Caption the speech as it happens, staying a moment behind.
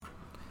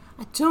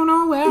I don't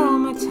know where all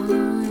my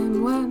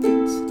time went. I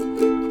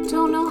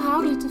don't know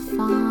how to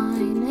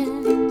define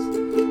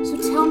it. So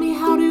tell me,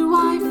 how do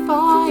I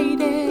fight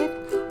it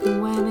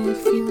when it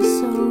feels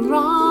so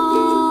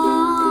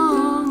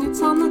wrong? It's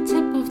on the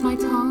tip of my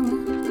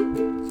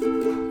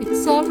tongue.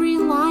 It's every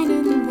line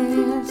in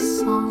this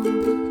song.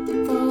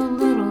 The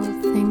little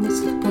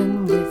things have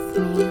been with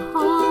me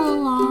all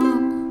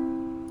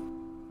along.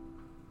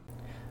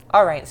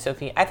 All right,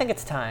 Sophie, I think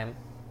it's time.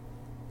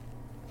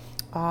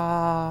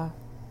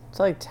 It's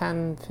like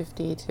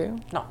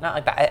 10:52. No, not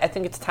like that. I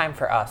think it's time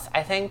for us.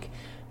 I think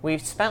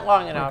we've spent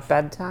long enough.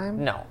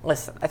 Bedtime? No,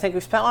 listen. I think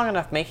we've spent long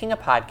enough making a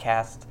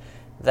podcast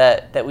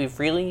that we've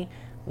really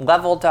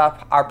leveled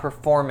up our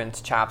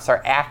performance chops,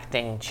 our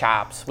acting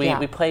chops. We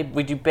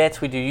do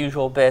bits, we do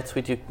usual bits,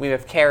 we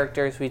have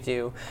characters,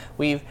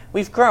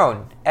 we've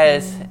grown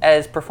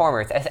as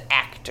performers, as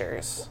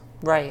actors.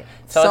 Right.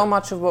 So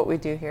much of what we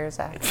do here is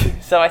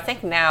acting. So I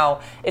think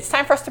now it's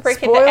time for us to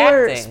break into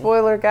acting.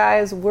 Spoiler,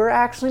 guys. We're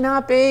actually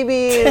not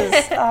babies.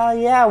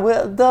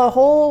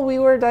 We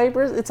wear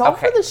diapers. It's all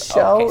for the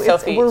show. Okay,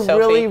 Sophie, we're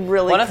really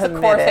one of committed.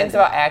 the core things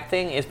about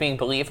acting is being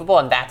believable,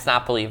 and that's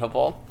not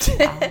believable.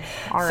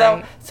 All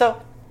right.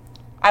 So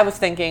I was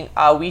thinking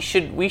we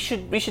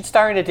should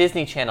star in a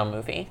Disney Channel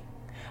movie.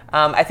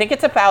 I think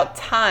it's about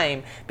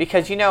time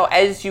because,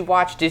 as you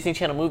watch Disney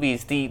Channel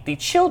movies, the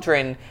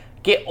children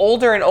get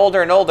older and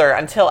older and older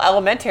until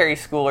elementary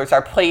schoolers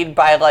are played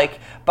by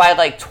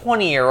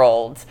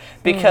 20-year-olds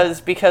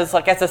because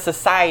like as a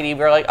society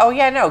we're like, oh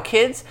yeah, no,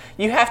 kids,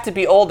 you have to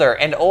be older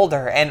and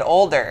older and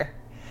older.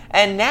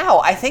 And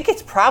now I think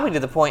it's probably to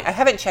the point, I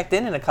haven't checked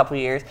in a couple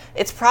of years,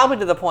 it's probably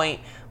to the point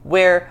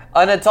where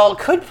an adult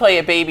could play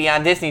a baby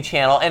on Disney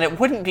Channel and it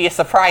wouldn't be a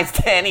surprise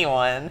to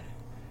anyone.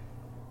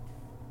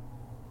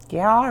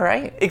 Yeah, all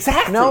right.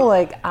 Exactly. No,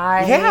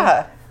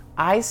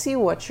 I see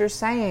what you're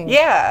saying.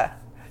 Yeah.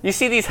 You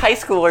see these high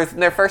schoolers in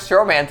their first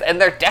romance, and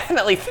they're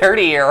definitely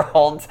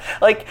 30-year-olds.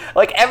 Like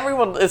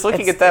everyone is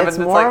looking at them, and it's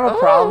more of a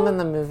problem in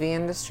the movie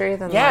industry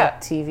than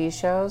TV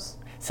shows.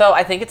 So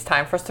I think it's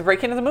time for us to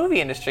break into the movie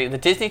industry, the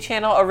Disney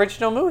Channel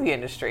original movie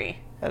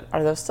industry.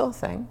 Are those still a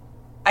thing?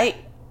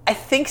 I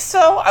think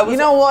so. You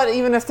know what?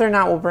 Even if they're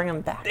not, we'll bring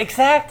them back.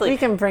 Exactly. We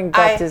can bring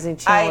back Disney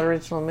Channel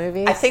original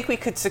movies. I think we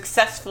could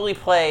successfully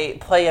play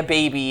a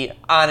baby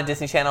on a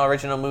Disney Channel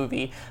original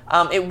movie.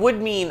 It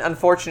would mean,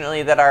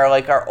 unfortunately, that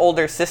our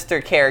older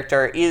sister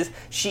character is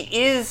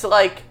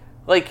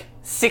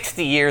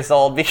 60 years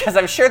old, because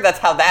I'm sure that's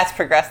how that's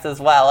progressed as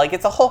well. Like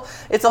it's a whole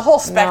spectrum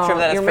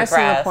that has progressed. You're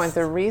missing the point.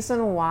 The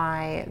reason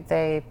why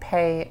they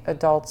pay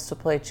adults to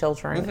play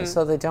children is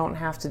so they don't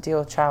have to deal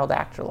with child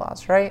actor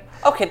laws, right?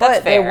 Okay,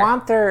 that's fair. They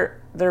want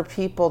their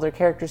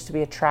characters to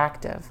be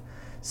attractive.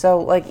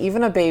 So,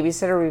 even a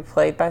babysitter would be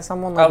played by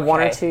someone 1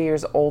 or 2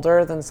 years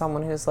older than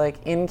someone who's,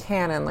 in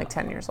canon,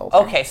 10 years older.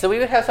 Okay, so we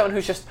would have someone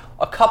who's just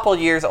a couple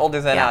years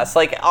older than us.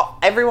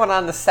 Everyone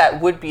on the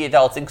set would be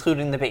adults,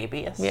 including the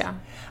babies. Yeah.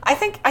 I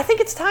think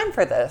it's time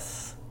for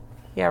this.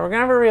 Yeah, we're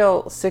going to have a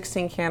real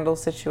 16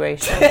 Candles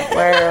situation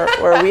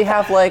where we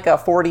have, a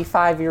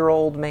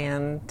 45-year-old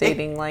man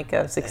dating, a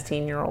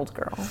 16-year-old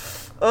girl.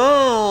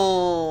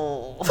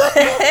 Oh.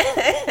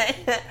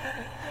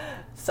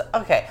 So,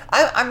 okay,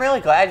 I'm really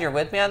glad you're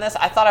with me on this.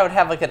 I thought I would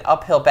have an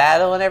uphill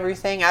battle and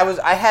everything.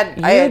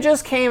 You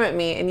just came at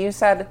me and you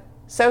said,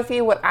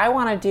 Sophie, what I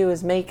want to do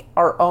is make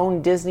our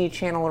own Disney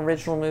Channel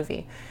original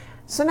movie.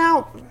 So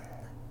now,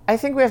 I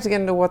think we have to get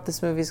into what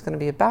this movie is going to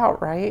be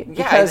about, right?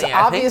 Yeah, because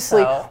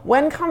obviously,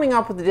 when coming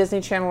up with the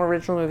Disney Channel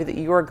original movie that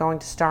you are going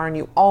to star in,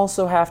 you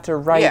also have to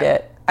write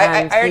it. I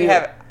actually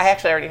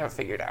already have it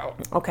figured out.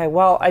 Okay,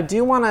 well, I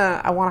want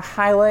to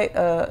highlight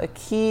a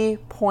key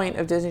point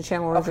of Disney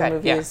Channel original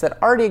movies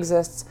that already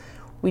exists.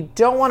 We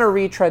don't want to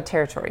retread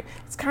territory.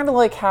 It's kind of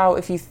like how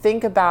if you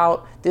think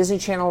about Disney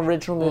Channel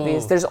original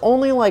movies, there's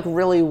only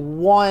really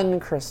one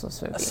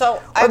Christmas movie.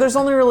 Or there's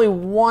only really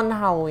one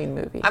Halloween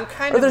movie.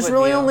 Or there's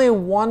really only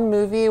one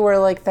movie where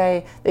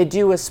they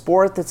do a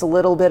sport that's a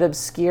little bit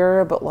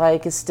obscure but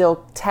is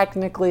still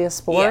technically a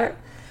sport.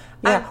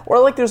 Yeah.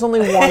 Or there's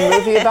only one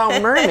movie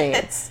about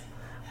mermaids.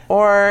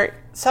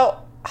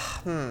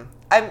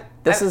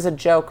 This is a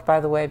joke, by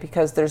the way,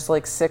 because there's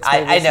 6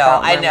 movies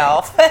about mermaids. I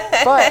know.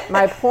 But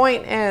my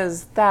point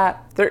is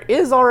that there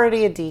is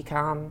already a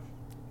DCOM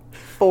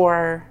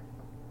for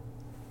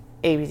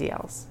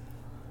ABDLs.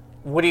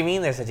 What do you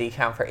mean there's a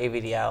DCOM for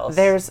ABDLs?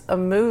 There's a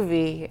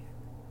movie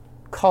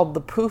called The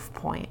Poof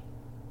Point.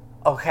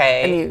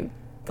 Okay.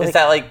 Is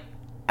that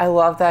I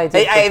love that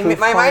idea.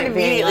 My mind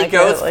immediately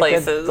goes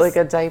places. Like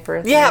a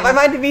diaper thing. Yeah, my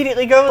mind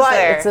immediately goes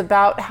there. It's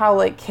about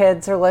how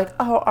kids are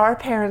oh, our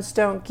parents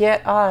don't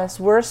get us.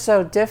 We're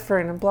so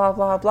different and blah,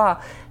 blah,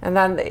 blah. And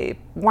then they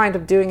wind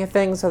up doing a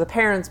thing so the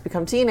parents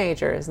become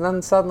teenagers. And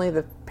then suddenly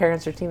the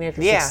parents or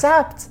teenagers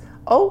accept,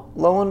 oh,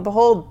 lo and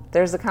behold,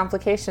 there's a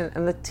complication,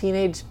 and the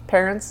teenage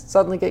parents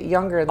suddenly get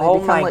younger, and they Oh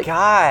become my like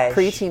gosh.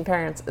 preteen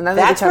parents, and then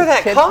That's they become where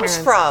that kid comes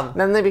parents, from. and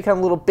then they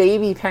become little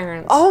baby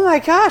parents. Oh my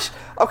gosh.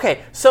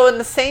 Okay, so in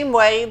the same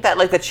way that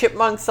like the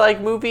Chipmunks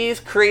like movies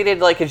created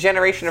like a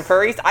generation of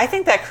furries, I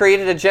think that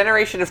created a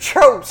generation of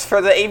tropes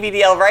for the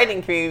ABDL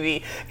writing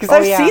community because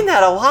I've seen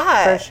that a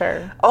lot. For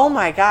sure. Oh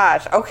my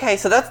gosh. Okay,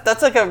 so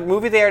that's like a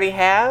movie they already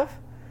have?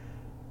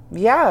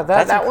 Yeah,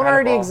 that one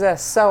already incredible.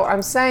 exists. So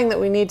I'm saying that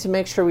we need to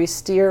make sure we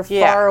steer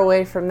far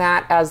away from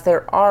that, as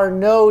there are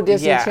no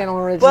Disney Channel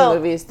original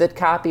movies that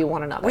copy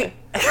one another.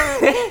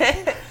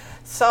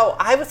 So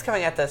I was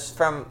coming at this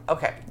from,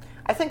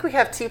 I think we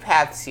have two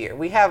paths here.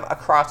 We have a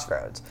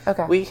crossroads.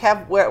 Okay. We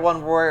have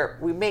one where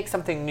we make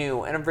something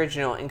new and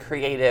original and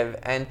creative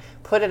and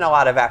put in a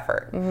lot of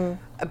effort.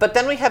 Mm-hmm. But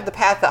then we have the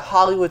path that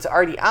Hollywood's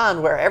already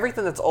on, where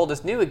everything that's old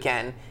is new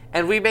again,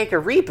 and we make a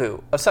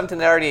reboot of something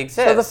that already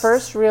exists. So the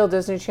first real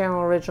Disney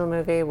Channel original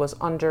movie was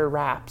Under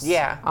Wraps.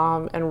 Yeah.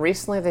 And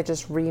recently they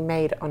just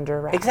remade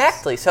Under Wraps.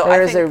 Exactly. So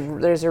there's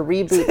a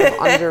reboot of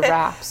Under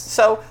Wraps.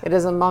 So it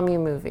is a mummy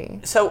movie.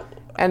 So.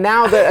 And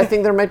now I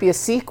think there might be a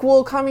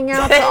sequel coming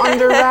out to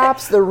Under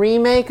Wraps, the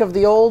remake of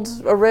the old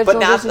original. But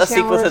not Disney the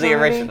Channel sequel to the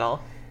movie.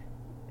 original.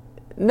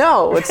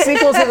 No, it's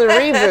sequel to the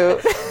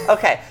reboot.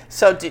 Okay,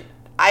 so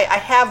I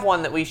have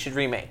one that we should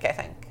remake, I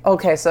think.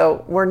 Okay,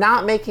 so we're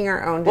not making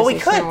our own Disney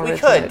Channel we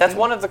original could. movie. That's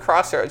one of the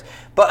crossroads.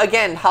 But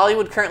again,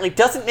 Hollywood currently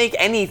doesn't make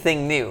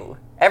anything new.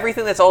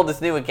 Everything that's old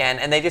is new again,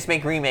 and they just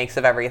make remakes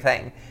of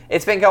everything.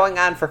 It's been going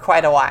on for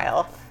quite a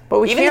while. But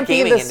we Even can't the be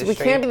gaming this. We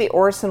industry. can't be the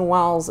Orson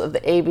Welles of the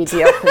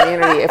ABDL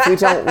community if we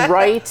don't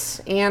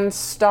write and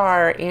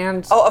star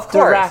and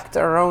direct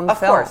our own film. Of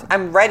course,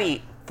 I'm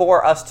ready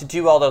for us to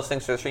do all those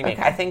things for this remake.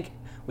 Okay. I think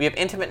we have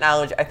intimate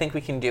knowledge. I think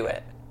we can do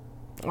it.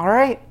 All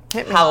right,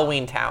 hit me.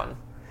 Halloween Town.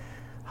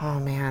 Oh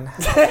man.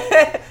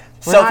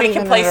 Sophie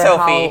can play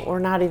Sophie. We're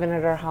not even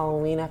at our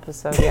Halloween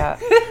episode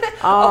yet.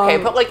 Okay,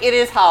 but like it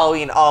is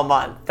Halloween all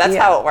month. That's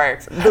how it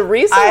works. The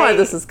reason why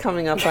this is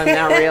coming up, I'm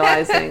now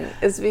realizing,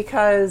 is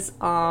because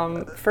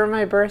for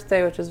my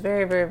birthday, which was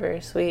very, very,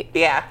 very sweet.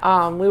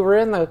 Yeah. We were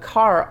in the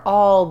car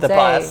all day. The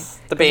bus,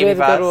 the baby we had to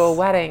bus. go to a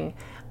wedding.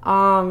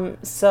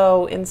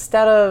 So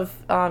instead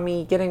of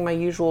me getting my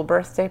usual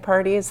birthday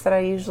parties that I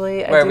usually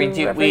Where every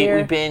we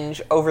year,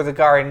 binge over the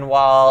garden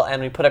wall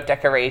and we put up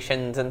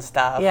decorations and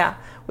stuff. yeah,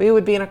 we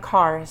would be in a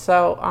car.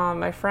 So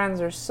my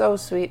friends are so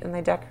sweet, and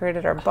they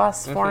decorated our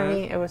bus for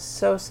me. It was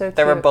so cute.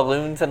 There were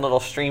balloons and little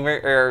streamer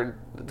or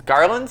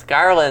garlands.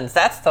 Garlands,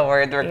 that's the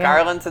word. There were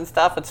garlands and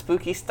stuff with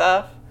spooky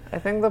stuff. I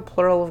think the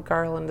plural of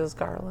garland is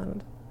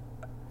garland.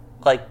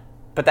 Like,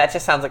 but that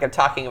just sounds like I'm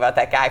talking about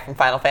that guy from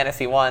Final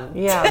Fantasy 1.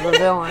 Yeah, the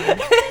villain.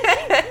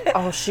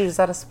 Oh shoot, is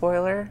that a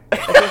spoiler? I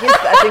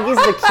think he's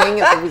the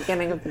king at the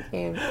beginning of the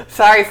game.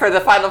 Sorry for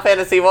the Final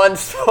Fantasy 1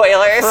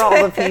 spoilers. For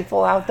all the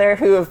people out there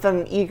who have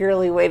been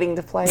eagerly waiting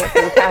to play it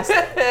for the past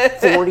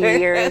 40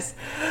 years.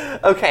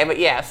 Okay, but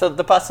yeah, so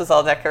the bus was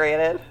all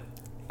decorated.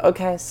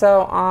 Okay,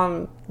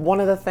 so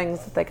one of the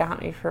things that they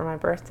got me for my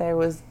birthday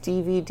was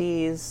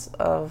DVDs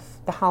of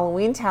the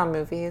Halloween Town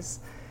movies.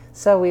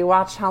 So we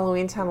watched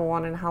Halloween Town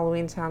 1 and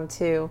Halloween Town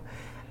 2.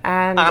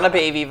 And on a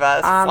baby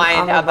bus,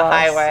 flying down the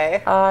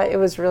highway. It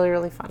was really,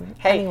 really fun.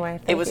 Hey, anyway,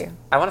 thank you.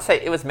 I want to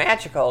say it was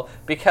magical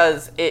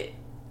because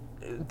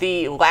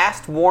the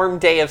last warm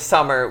day of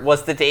summer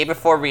was the day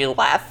before we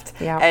left.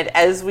 Yeah. And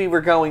as we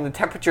were going, the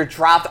temperature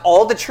dropped.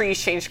 All the trees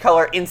changed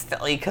color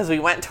instantly because we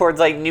went towards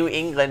like New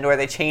England where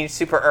they changed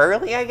super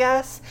early, I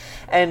guess.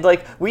 And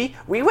like we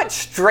went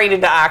straight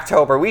into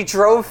October. We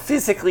drove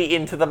physically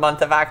into the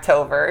month of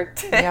October.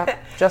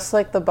 Yep, just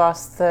like the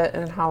bus that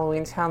in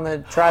Halloween Town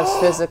that drives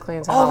physically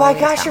into Oh Halloween my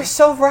gosh, Town. you're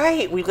so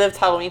right. We lived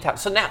Halloween Town.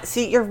 So now,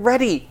 see, you're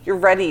ready. You're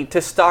ready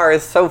to star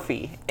as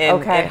Sophie in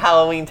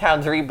Halloween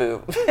Town's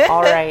reboot.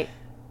 All right.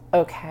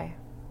 Okay.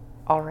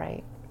 All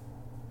right.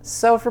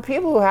 So for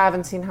people who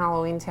haven't seen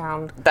Halloween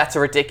Town, that's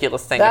a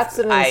ridiculous thing. That's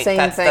an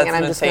insane thing, and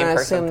I'm just going to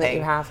to assume that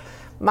you have.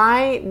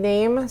 My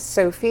name,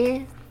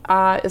 Sophie,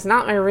 is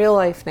not my real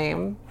life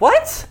name.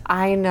 What?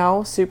 I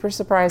know, super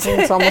surprising.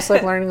 It's almost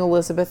like learning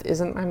Elizabeth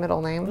isn't my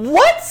middle name.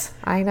 What?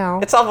 I know.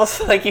 It's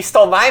almost like you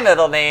stole my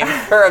middle name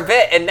for a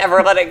bit and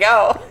never let it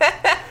go.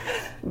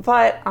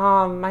 But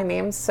my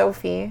name's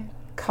Sophie.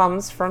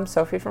 Comes from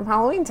Sophie from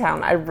Halloween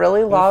Town. I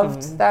really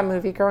loved that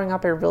movie growing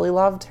up. I really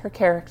loved her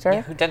character.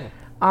 Yeah, who didn't?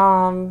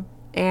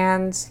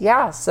 And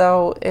yeah,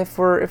 so if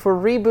we're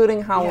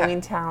rebooting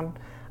Halloween Town,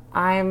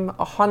 I'm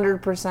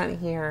 100%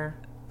 here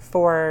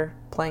for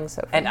playing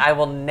Sophie. And I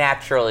will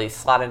naturally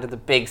slot into the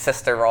big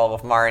sister role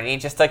of Marnie,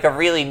 just like a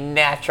really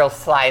natural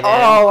slide in.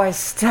 Oh, I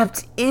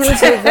stepped into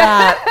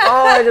that.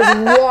 Oh, I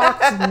just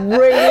walked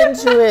right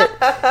into it.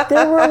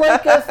 There were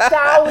like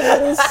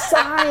 1,000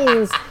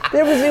 signs.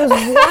 It was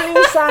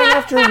warning sign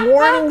after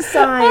warning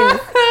sign.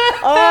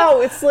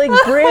 Oh, it's like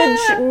bridge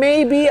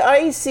may be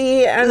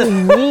icy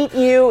and yeet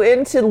you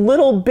into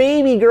little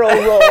baby girl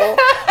role.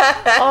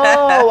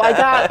 Oh,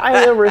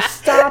 there were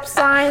stop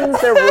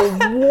signs. There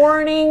were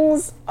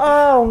warnings.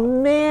 Oh,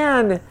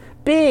 man.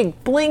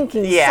 big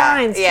blinking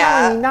signs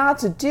telling me not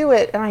to do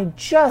it, and I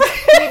just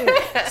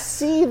didn't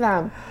see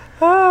them.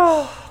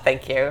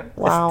 Thank you.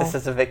 Wow. This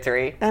is a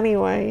victory.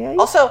 Anyway.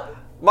 Also,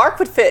 Mark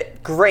would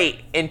fit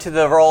great into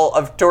the role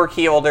of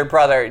dorky older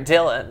brother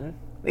Dylan.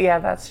 Yeah,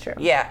 that's true.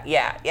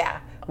 Yeah.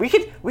 We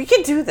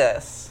could do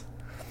this.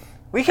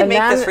 We can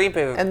make this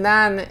reboot. And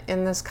then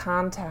in this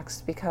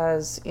context,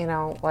 because,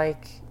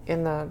 like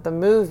in the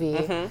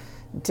movie,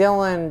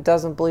 Dylan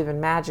doesn't believe in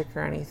magic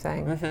or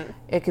anything.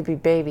 It could be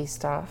baby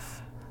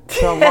stuff.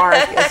 So Mark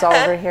is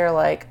over here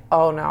like,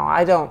 oh no,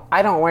 I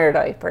don't wear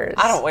diapers.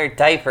 I don't wear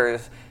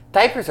diapers.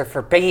 Diapers are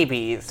for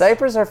babies.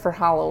 Diapers are for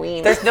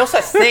Halloween. There's no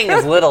such thing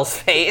as little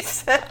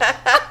space. There's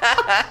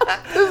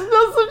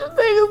no such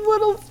thing as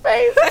little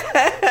space.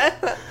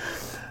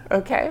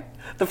 Okay.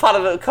 The plot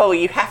of the Cole,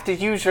 you have to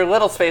use your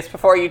little space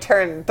before you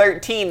turn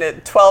 13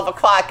 at 12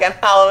 o'clock on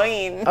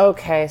Halloween.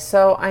 Okay,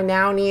 so I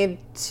now need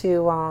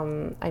to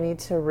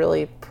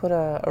really put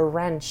a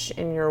wrench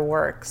in your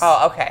works.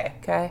 Oh, okay.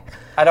 Okay.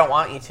 I don't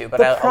want you to, but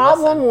the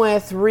problem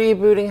with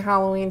rebooting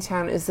Halloween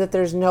Town is that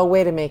there's no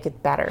way to make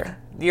it better.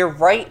 You're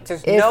right.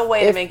 There's no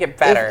way to make it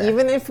better.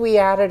 Even if we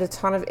added a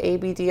ton of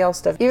ABDL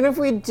stuff, even if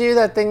we do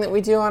that thing that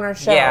we do on our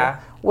show,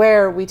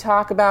 where we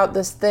talk about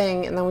this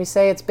thing and then we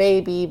say it's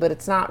baby, but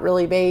it's not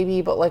really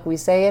baby, but like we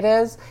say it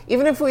is,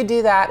 even if we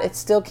do that, it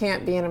still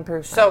can't be an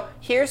improvement. So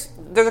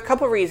there's a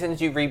couple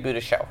reasons you reboot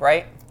a show,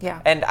 right?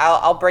 Yeah. And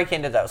I'll break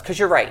into those, because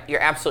you're right.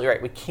 You're absolutely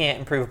right. We can't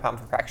improve upon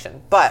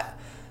perfection. But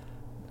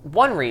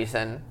one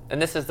reason,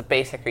 and this is the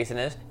basic reason,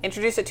 is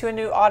introduce it to a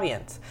new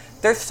audience.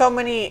 There's so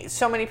many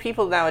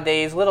people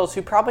nowadays, littles,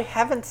 who probably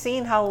haven't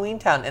seen Halloween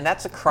Town, and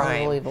that's a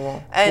crime.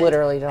 Unbelievable.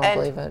 Literally don't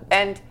believe it.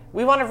 And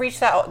we want to reach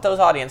those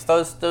audience,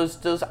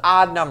 those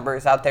odd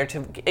numbers out there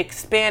to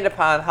expand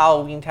upon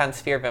Halloween Town's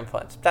sphere of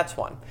influence. That's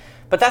one.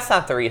 But that's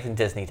not the reason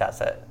Disney does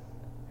it.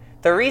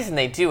 The reason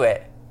they do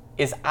it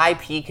is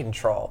IP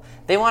control.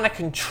 They want to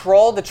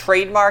control the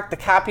trademark, the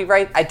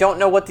copyright. I don't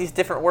know what these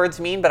different words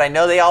mean, but I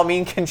know they all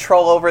mean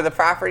control over the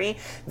property.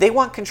 They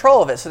want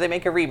control of it, so they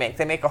make a remake.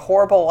 They make a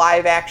horrible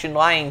live-action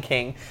Lion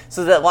King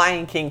so that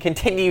Lion King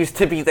continues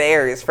to be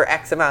theirs for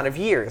X amount of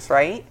years,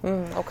 right?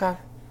 Okay.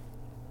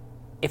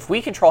 If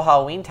we control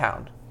Halloween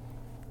Town,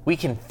 we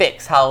can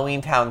fix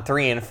Halloween Town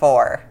 3 and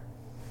 4.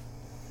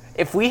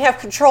 If we have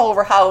control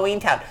over Halloween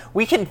Town,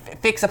 we can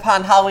fix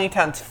upon Halloween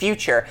Town's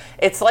future.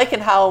 It's like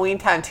in Halloween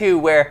Town 2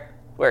 where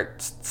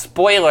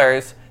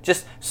spoilers,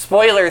 just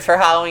spoilers for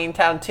Halloween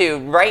Town 2.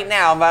 Right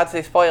now, I'm about to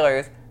say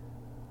spoilers.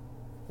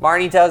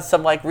 Marnie does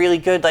some really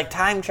good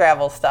time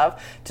travel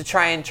stuff to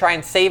try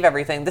and save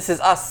everything. This is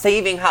us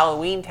saving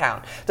Halloween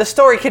Town. The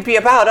story could be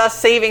about us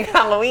saving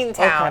Halloween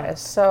Town. Okay,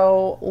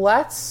 so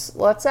let's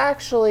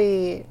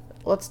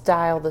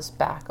dial this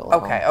back a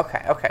little.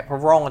 Okay. We're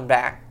rolling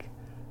back.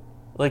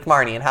 Like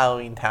Marnie in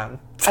Halloween Town,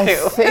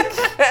 too.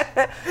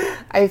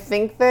 I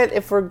think that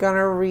if we're going to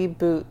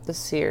reboot the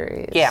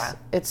series,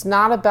 it's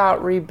not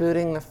about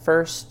rebooting the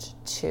first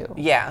two.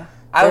 Yeah.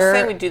 I was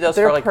saying we do those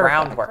for perfect.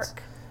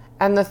 groundwork.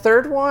 And the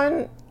third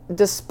one,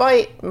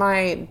 despite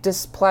my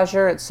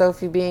displeasure at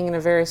Sophie being in a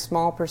very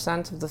small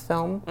percent of the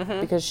film,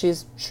 because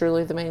she's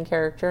truly the main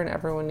character and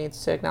everyone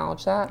needs to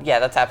acknowledge that. Yeah,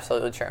 that's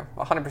absolutely true.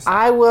 100%.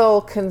 I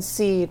will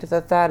concede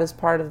that is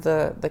part of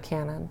the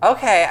canon.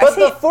 Okay, but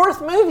the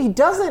fourth movie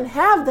doesn't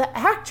have the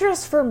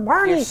actress for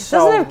Marnie. You're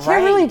so doesn't have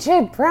Kimberly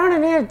J. Brown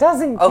in it. It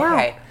doesn't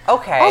count.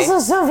 Okay. Also,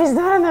 Sophie's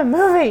not in the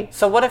movie.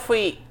 So what if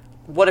we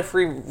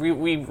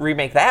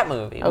remake that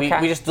movie?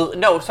 Okay. We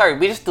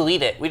just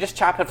delete it. We just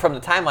chop it from the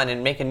timeline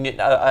and make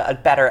a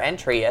better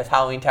entry as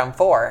Halloween Town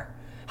 4.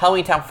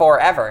 Halloween Town 4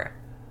 ever.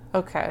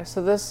 Okay,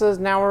 so this is,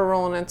 now we're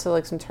rolling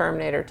into some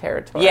Terminator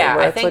territory. Yeah,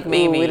 where I it's think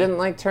maybe. We didn't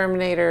like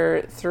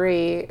Terminator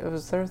 3.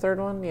 Was there a third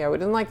one? Yeah, we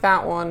didn't like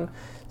that one.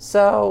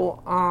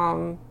 So,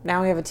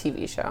 now we have a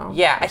TV show.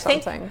 Yeah, I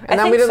think. And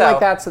then we didn't like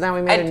that, so now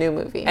we made a new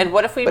movie. And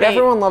what if we But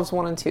everyone loves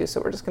 1 and 2,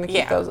 so we're just going to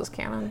keep those as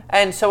canon.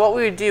 And so what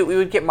we would do, we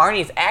would get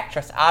Marnie's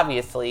actress,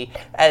 obviously,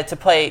 to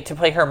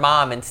play her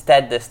mom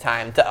instead this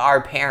time, to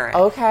our parent.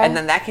 Okay. And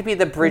then that could be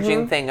the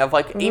bridging thing of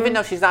even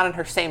though she's not in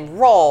her same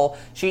role,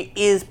 she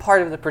is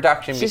part of the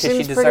production because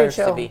she deserves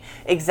to be.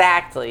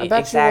 Exactly. I bet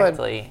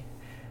exactly. She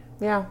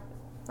would. Yeah.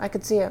 I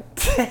could see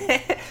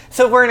it.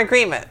 So we're in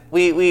agreement.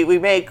 We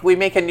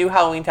make a new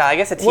Halloween Town. I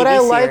guess a TV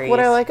series. What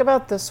I like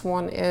about this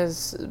one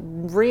is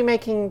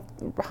remaking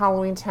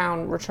Halloween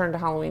Town, Return to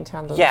Halloween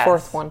Town, the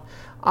fourth one.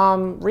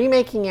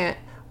 Remaking it,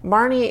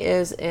 Marnie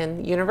is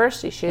in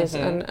university. She is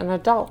an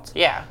adult.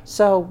 Yeah.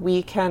 So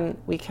we can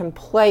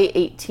play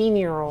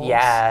 18-year-olds.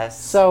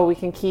 Yes. So we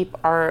can keep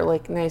our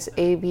nice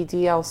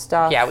ABDL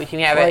stuff. Yeah, we can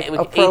have it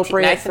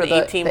appropriate 18, nice and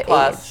 18 the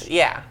plus. age.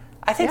 Yeah.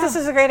 I think this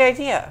is a great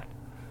idea.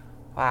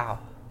 Wow.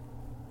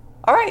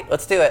 All right,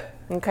 let's do it.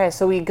 Okay,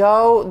 so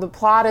the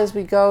plot is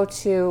we go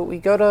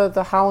to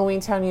the Halloween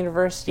Town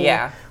University.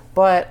 Yeah.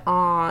 But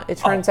it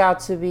turns out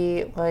to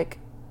be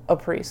a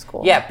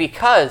preschool. Yeah,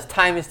 because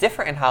time is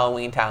different in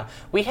Halloween Town.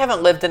 We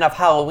haven't lived enough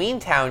Halloween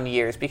Town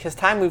years because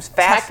time moves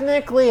fast.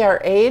 Technically, our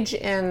age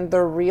in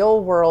the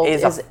real world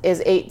is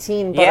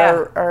 18,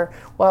 but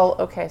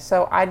okay,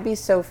 so I'd be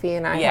Sophie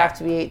and I'd have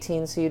to be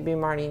 18, so you'd be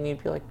Marty and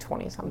you'd be like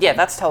 20-something. Yeah,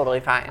 that's totally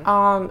fine.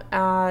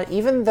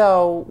 Even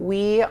though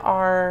we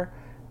are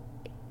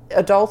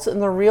adults in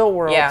the real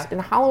world, in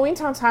Halloween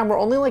Town time, we're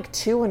only like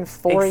 2 and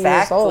 4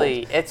 years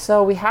old.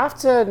 So we have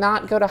to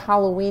not go to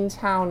Halloween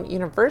Town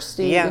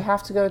University. We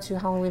have to go to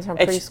Halloween Town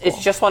preschool.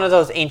 It's just one of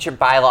those ancient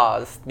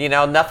bylaws.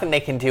 Nothing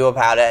they can do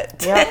about it.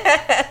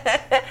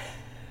 Yep.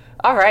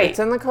 All right. It's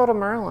in the Code of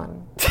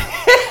Merlin.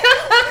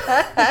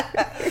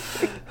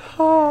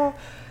 Oh,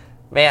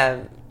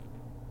 man.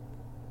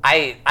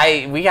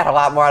 We got a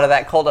lot more out of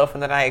that cold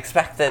open than I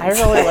expected. I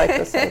really like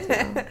this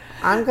idea.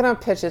 I'm going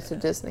to pitch it to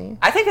Disney.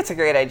 I think it's a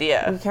great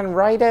idea. We can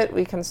write it,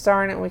 we can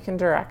star in it, we can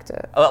direct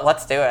it. Oh,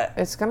 let's do it.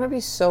 It's going to be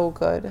so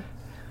good.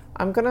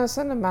 I'm going to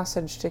send a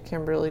message to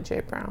Kimberly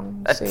J.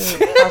 Brown, see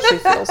how she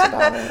feels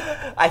about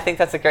it. I think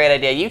that's a great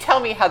idea. You tell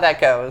me how that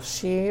goes.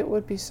 She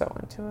would be so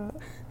into it.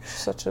 She's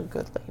such a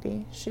good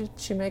lady.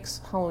 She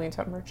makes Halloween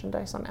Town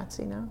merchandise on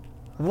Etsy now.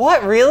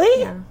 What,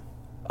 really? Yeah.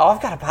 Oh,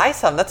 I've got to buy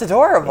some. That's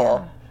adorable.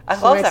 Yeah. I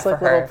love that for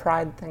like her. Little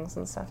pride things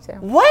and stuff too.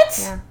 What?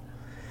 Yeah.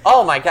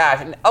 Oh my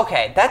gosh.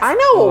 Okay, that's. I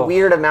know a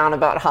weird amount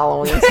about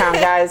Halloween Town,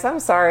 guys. I'm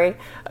sorry.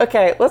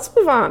 Okay, let's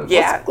move on.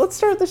 Yeah. Let's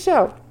start the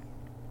show.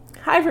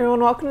 Hi everyone.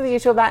 Welcome to the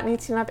Age of Bat and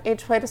 18 Up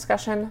Age Play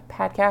Discussion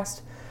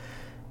podcast.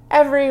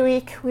 Every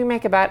week we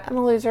make a bet and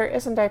the loser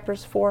is in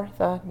diapers for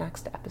the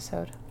next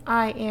episode.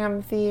 I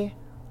am the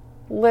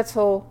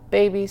little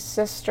baby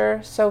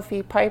sister,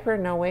 Sophie Piper.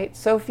 No, wait,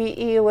 Sophie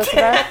E.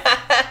 Elizabeth.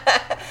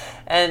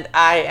 And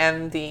I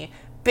am the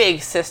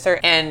big sister,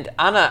 and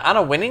on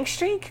a winning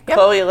streak,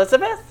 Chloe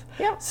Elizabeth.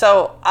 Yep.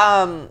 So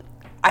I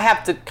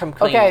have to come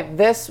clean. Okay,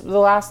 the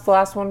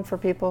last one for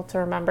people to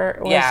remember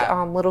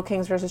was Little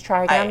Kings versus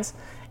Try Agains,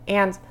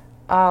 and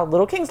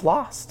Little Kings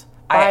lost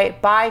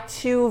by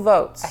 2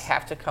 votes. I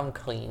have to come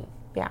clean.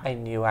 Yeah. I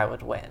knew I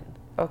would win.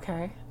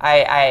 Okay.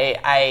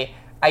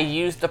 I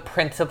used the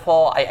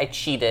principle. I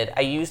cheated.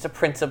 I used the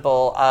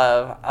principle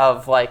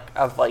of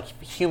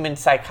human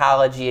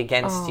psychology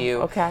against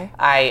you. Okay.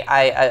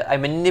 I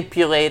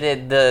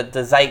manipulated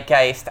the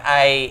zeitgeist.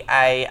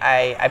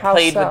 I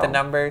played with the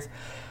numbers.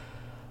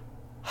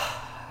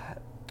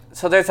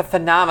 So there's a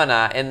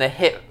phenomena in the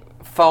hit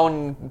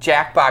phone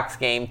Jackbox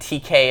game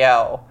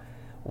TKO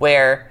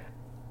where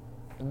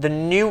the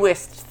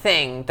newest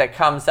thing that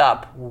comes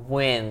up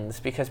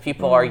wins because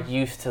people are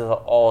used to the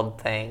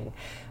old thing,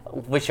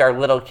 which are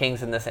Little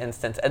Kings in this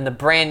instance. And the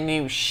brand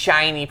new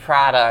shiny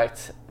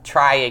product,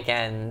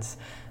 Try-Agains,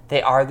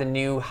 they are the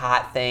new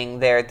hot thing.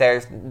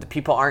 The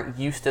people aren't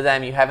used to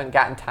them. You haven't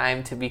gotten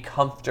time to be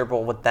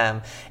comfortable with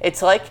them.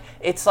 It's like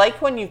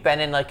when you've been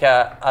in like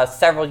a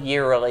several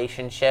year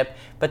relationship,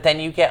 but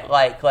then you get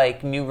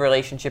like new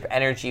relationship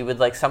energy with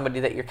like somebody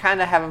that you're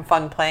kind of having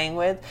fun playing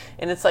with,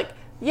 and it's like,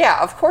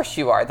 yeah, of course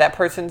you are. That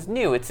person's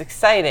new. It's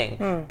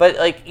exciting. But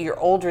like your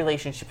old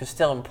relationship is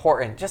still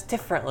important, just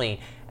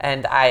differently.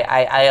 And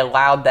I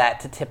allowed that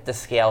to tip the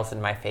scales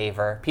in my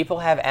favor. People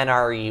have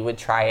NRE with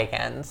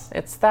Try-Agains.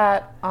 It's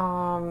that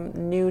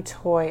new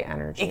toy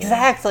energy.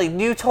 Exactly.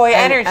 New toy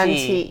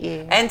energy.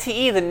 NTE.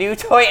 NTE, the new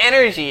toy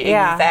energy.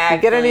 Yeah. Exactly.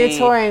 You get a new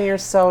toy and you're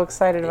so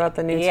excited about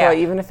the new toy,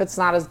 even if it's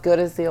not as good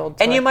as the old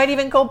toy. And you might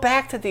even go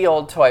back to the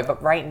old toy,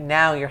 but right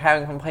now you're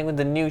having fun playing with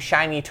the new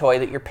shiny toy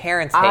that your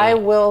parents hate. I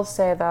will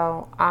say,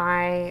 though,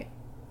 I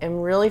am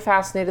really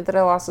fascinated that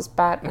I lost this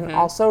bet and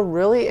also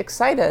really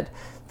excited.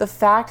 The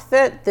fact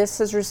that this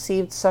has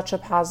received such a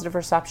positive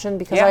reception,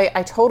 because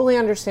I totally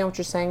understand what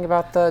you're saying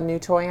about the new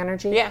toy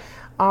energy. Yeah.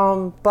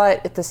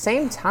 But at the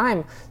same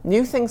time,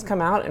 new things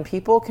come out and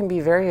people can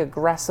be very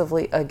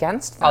aggressively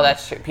against them. Oh,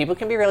 that's true. People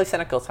can be really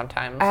cynical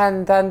sometimes.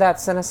 And then that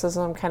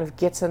cynicism kind of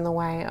gets in the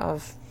way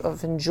of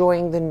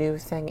enjoying the new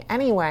thing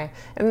anyway.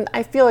 And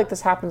I feel like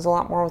this happens a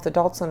lot more with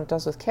adults than it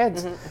does with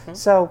kids.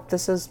 So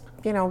this is,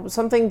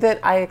 something that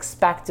I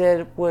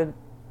expected would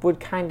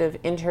kind of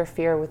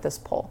interfere with this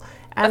poll.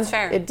 And that's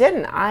fair. It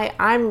didn't.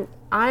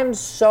 I'm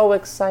so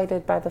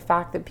excited by the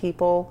fact that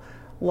people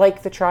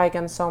like the Try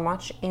Again so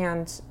much,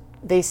 and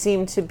they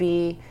seem to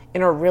be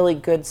in a really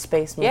good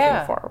space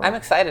moving forward. I'm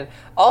excited.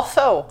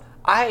 Also,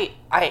 I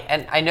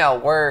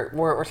know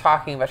we're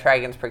talking about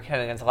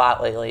Try-Agains a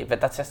lot lately, but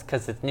that's just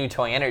because it's new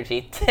toy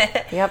energy.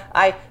 Yep.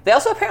 They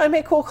also apparently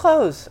make cool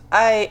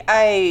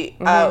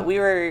we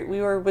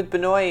were with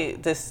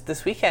Benoit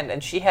this weekend,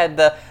 and she had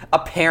the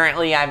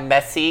apparently I'm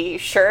messy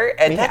shirt,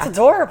 and that's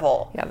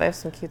adorable. Yeah, they have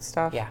some cute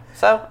stuff. Yeah.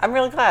 So I'm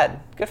really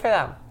glad. Good for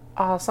them.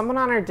 Someone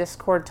on our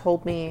Discord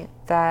told me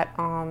that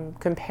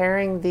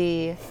comparing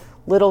the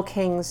Little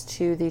Kings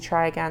to the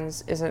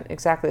Try-Agains isn't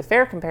exactly a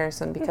fair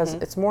comparison because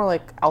it's more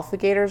like Alpha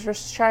Gators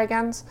versus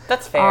Try-Agains.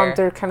 That's fair.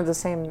 They're kind of the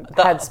same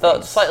the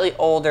headspace. slightly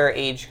older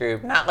age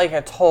group, not like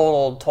a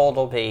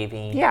total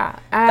baby. Yeah,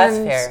 That's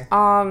and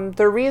fair.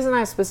 the reason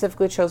I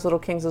specifically chose Little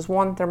Kings is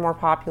one, they're more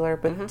popular,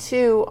 but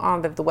two,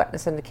 they have the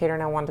wetness indicator,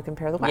 and I wanted to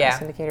compare the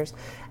wetness indicators.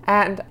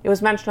 And it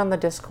was mentioned on the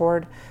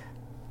Discord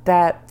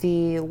that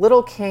the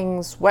Little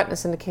Kings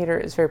wetness indicator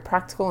is very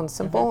practical and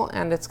simple,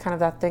 and it's kind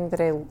of that thing that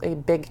a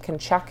big can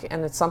check,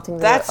 and it's something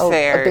that a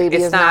baby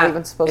is not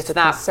even supposed to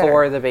consider. It's not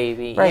for the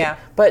baby. Right. Yeah.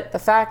 But the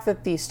fact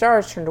that the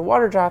stars turn to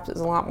water drops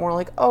is a lot more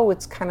like,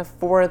 it's kind of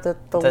for the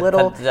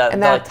little,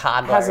 and that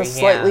toddler, has a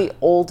slightly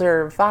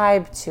older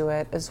vibe to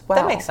it as well.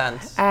 That makes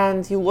sense.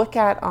 And you look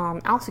at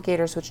Alpha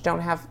Gators, which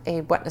don't have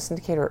a wetness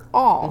indicator at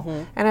all,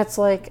 and it's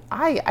like,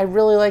 I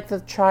really like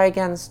the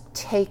Try-Agains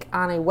take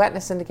on a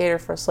wetness indicator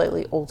for a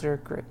slightly older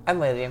group. I'm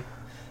with you.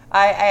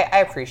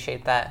 I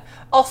appreciate that.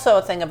 Also,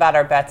 a thing about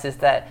our bets is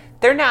that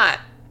they're not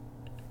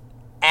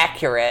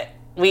accurate.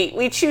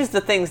 We choose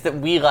the things that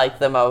we like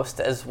the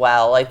most as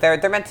well. Like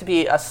they're meant to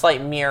be a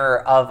slight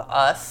mirror of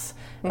us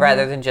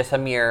rather than just a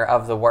mirror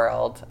of the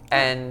world.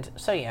 And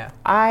so yeah.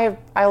 I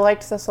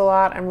liked this a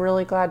lot. I'm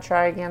really glad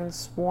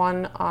Try-Agains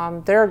won.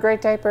 They're a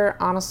great diaper,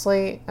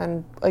 honestly.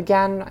 And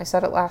again, I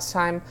said it last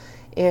time.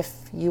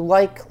 If you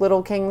like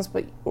Little Kings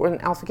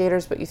or Alpha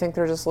Gators, but you think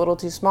they're just a little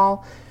too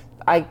small,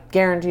 I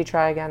guarantee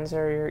Try-Agains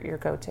are your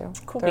go-to.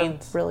 Cool they're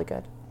beans. Really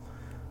good.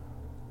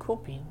 Cool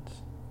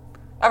beans.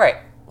 All right.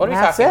 What are we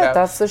That's talking it. about?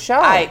 That's the show.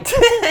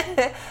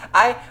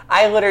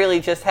 I literally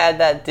just had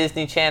that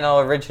Disney Channel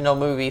original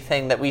movie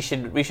thing that we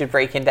should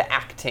break into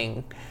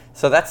acting.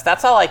 So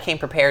that's all I came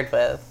prepared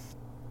with.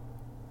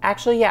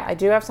 Actually, yeah, I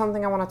do have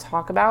something I want to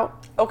talk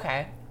about.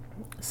 Okay.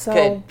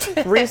 So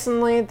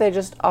recently they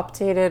just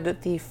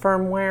updated the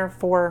firmware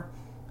for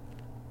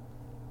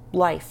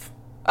Life.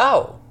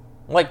 Oh,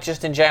 like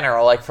just in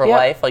general, like for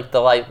Life, like the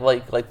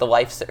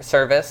life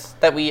service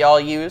that we all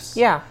use.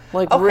 Yeah,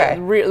 like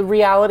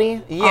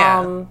reality.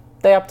 Yeah.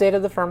 They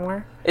updated the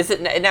firmware. Is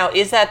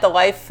that the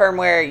Life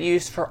firmware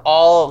used for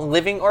all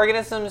living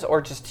organisms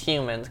or just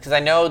humans? Because I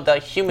know the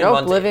human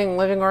ones. living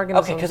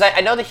organisms. Okay, because I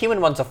know the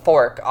human one's a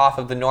fork off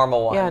of the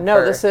normal one. Yeah,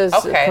 no, this is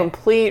a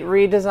complete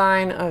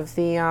redesign of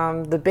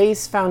the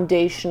base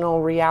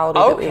foundational reality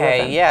that we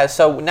live in. Yeah.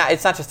 So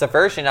it's not just a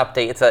version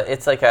update.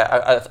 It's like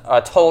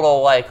a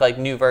total like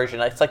new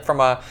version. It's like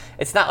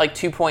it's not like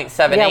 2.78.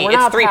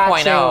 It's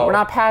 3.0. We're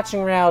not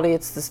patching reality.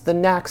 It's the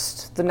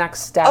next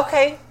step.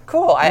 Okay.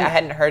 Cool. I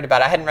hadn't heard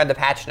about it. I hadn't read the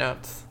patch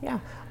notes. Yeah.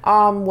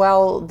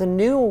 Well, the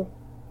new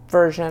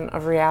version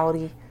of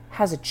reality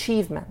has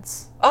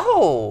achievements.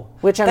 Oh,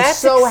 which I'm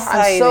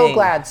so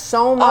glad.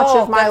 So much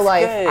of my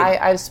life,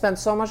 I've spent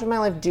so much of my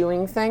life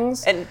doing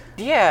things, and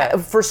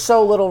for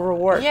so little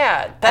reward.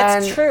 Yeah,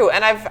 that's true.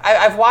 And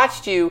I've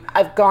watched you.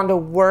 I've gone to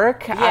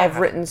work. Yeah. I've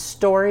written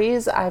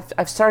stories.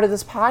 I've started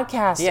this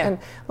podcast. Yeah. And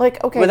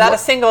without a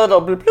single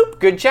little bloop bloop.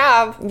 Good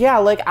job. Yeah,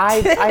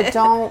 I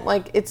don't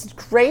it's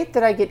great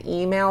that I get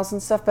emails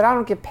and stuff, but I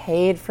don't get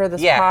paid for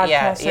this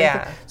podcast.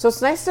 Yeah. So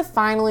it's nice to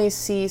finally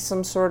see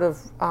some sort of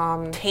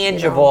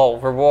tangible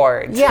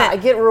reward. Yeah, I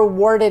get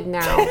rewarded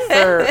now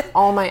for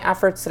all my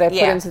efforts that I put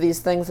into these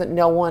things that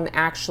no one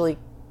actually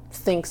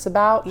thinks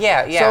about.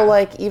 Yeah.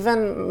 So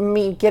even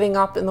me getting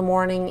up in the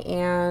morning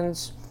and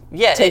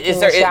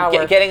taking a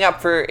shower. Getting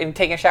up and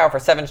taking a shower for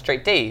 7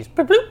 straight days.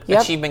 Bloop,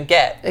 bloop, achievement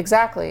get.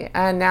 Exactly.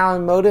 And now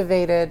I'm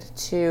motivated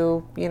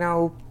to,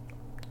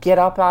 get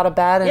up out of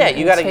bed and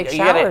take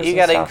showers. You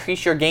gotta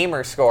increase your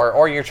gamer score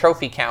or your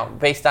trophy count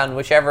based on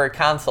whichever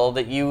console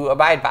that you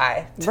abide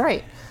by.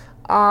 Right.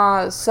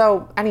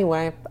 So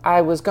anyway,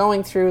 I was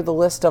going through the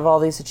list of all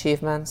these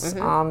achievements.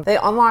 They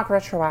unlock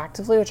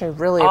retroactively, which I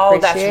really appreciate. Oh,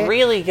 that's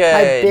really good.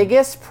 My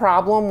biggest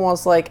problem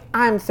was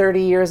I'm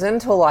 30 years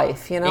into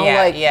life,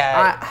 I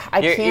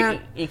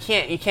can't. You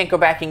can't go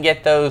back and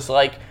get those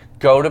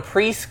go to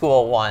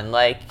preschool one,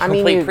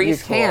 complete preschool. You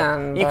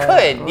can. You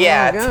could,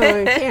 yeah.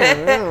 You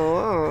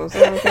can.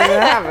 Something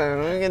can happen.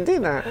 We can do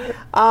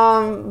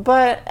that.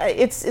 But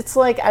it's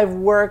I've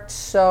worked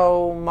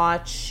so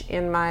much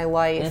in my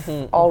life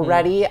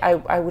already.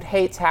 I would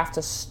hate to have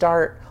to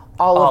start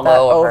all of that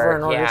over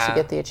in order to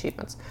get the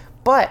achievements.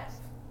 But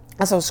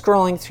as I was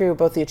scrolling through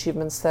both the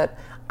achievements that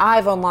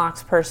I've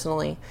unlocked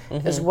personally,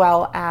 as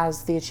well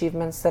as the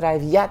achievements that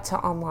I've yet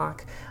to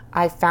unlock,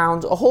 I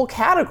found a whole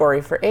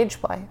category for age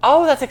play.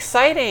 Oh, that's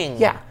exciting.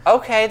 Yeah.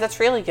 Okay, that's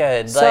really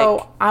good.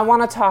 So I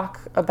want to talk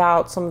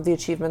about some of the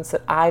achievements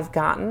that I've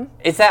gotten.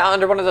 Is that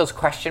under one of those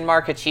question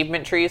mark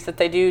achievement trees that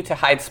they do to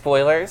hide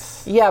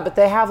spoilers? Yeah, but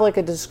they have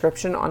a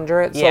description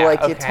under it. So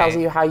it tells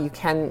you how you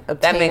can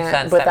obtain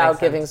it without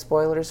giving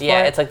spoilers for it.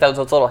 Yeah, it's like those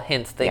little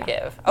hints they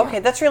give. Okay,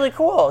 that's really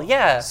cool.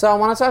 Yeah. So I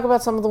want to talk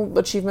about some of the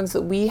achievements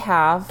that we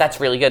have.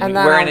 That's really good.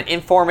 We're in an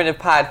informative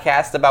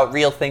podcast about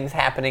real things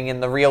happening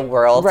in the real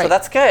world. Right. So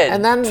that's good.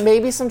 And then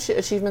maybe some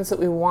achievements that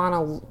we want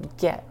to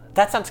get.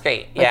 That sounds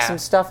great. Some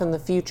stuff in the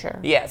future.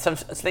 Yeah, some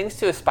things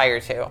to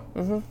aspire to.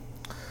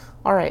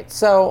 All right.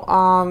 So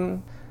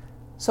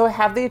I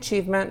have the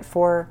achievement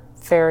for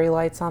fairy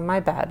lights on my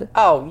bed.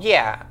 Oh,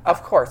 yeah,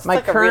 of course. It's My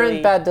like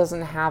current bed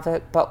doesn't have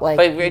it, but like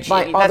my that's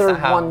other not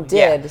how- one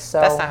did, yeah, so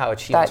that's not how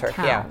achievements that work.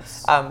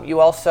 counts. Yeah. You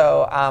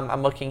also,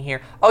 I'm looking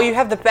here. Oh, you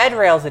have the bed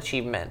rails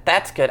achievement.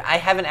 That's good. I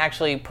haven't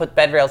actually put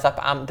bed rails up.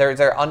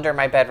 They're under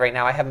my bed right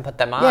now. I haven't put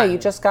them on. Yeah, you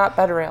just got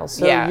bed rails,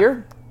 so Yeah.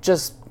 you're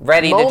just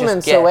ready moments to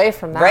just get away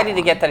from that. ready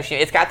to get that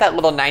achievement. It's got that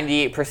little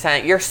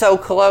 98%. You're so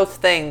close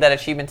thing that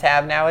achievements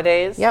have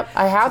nowadays. Yep,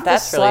 I have the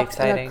that's really slept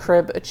in exciting. a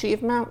crib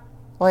achievement.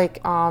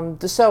 Like,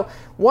 so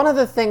one of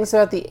the things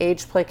about the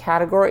age play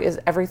category is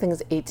everything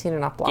is 18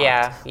 and up locked.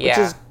 Yeah, Which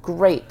is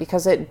great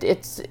because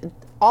it's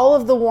all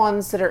of the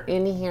ones that are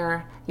in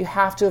here, you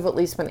have to have at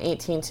least been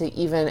 18 to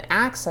even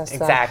access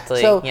them. Exactly,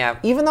 So yeah.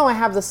 even though I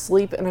have the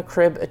sleep in a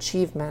crib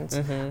achievement,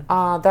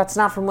 that's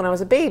not from when I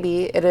was a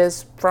baby. It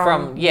is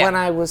from when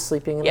I was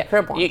sleeping in the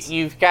crib once.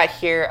 You've got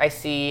here, I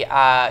see,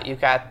 you've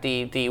got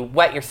the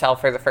wet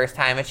yourself for the first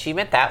time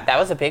achievement. That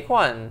was a big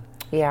one.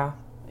 Yeah.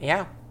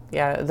 Yeah.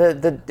 Yeah,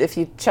 if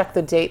you check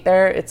the date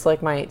there, it's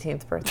like my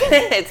 18th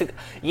birthday.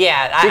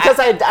 Because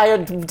I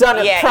had done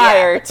it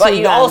prior to but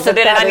you then, also but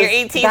did it that on your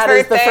is- 18th That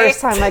birthday. is the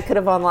first time I could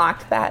have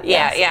unlocked that.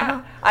 Yeah, yes.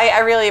 yeah. I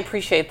really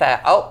appreciate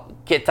that. Oh,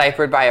 get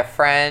diapered by a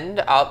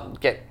friend. Oh,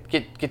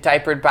 get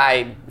diapered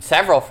by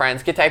several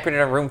friends. Get diapered in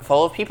a room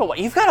full of people.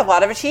 You've got a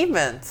lot of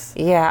achievements.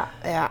 Yeah.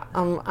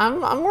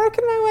 I'm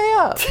working my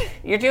way up.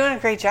 You're doing a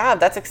great job.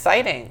 That's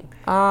exciting.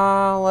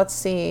 Let's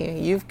see.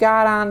 You've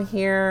got on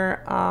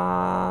here,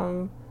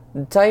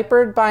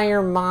 diapered by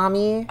your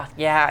mommy.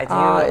 Yeah, I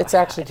do. It's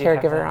actually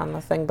caregiver on the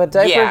thing, but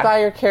diapered by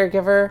your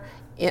caregiver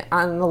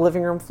on the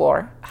living room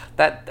floor.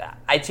 That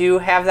I do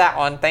have that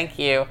one. Thank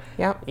you.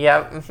 Yep.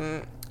 Yep.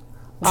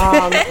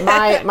 Mm-hmm.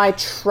 My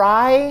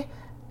try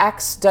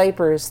X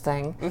diapers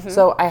thing.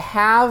 So I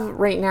have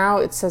right now,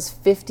 it says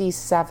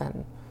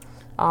 57.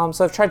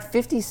 So I've tried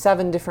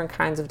 57 different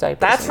kinds of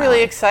diapers. That's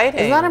really exciting.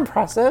 Isn't that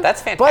impressive?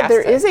 That's fantastic. But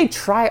there is a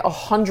try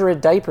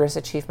 100 diapers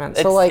achievement.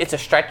 So it's a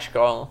stretch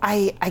goal.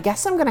 I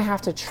guess I'm gonna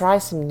have to try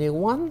some new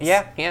ones.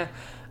 Yeah.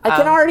 I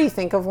can already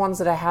think of ones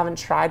that I haven't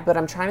tried, but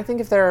I'm trying to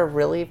think if there are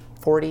really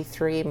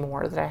 43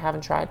 more that I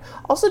haven't tried.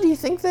 Also, do you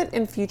think that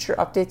in future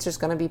updates there's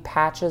going to be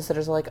patches that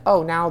is like,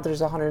 oh, now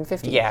there's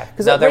 150? Yeah.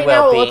 Because No, there right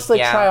now will it be, looks like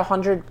yeah. try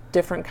 100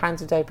 different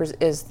kinds of diapers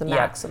is the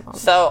maximum.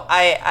 So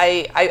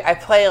I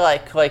play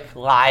like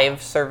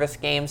live service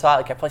games a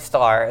lot. Like I play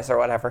Stellaris or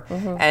whatever,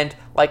 and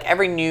like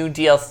every new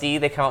DLC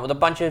they come up with a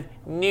bunch of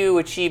new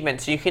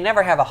achievements. So you can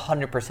never have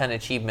 100%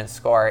 achievement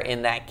score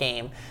in that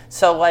game.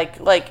 So like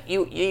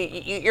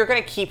you're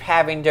gonna keep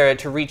having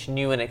to reach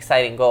new and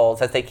exciting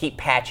goals as they keep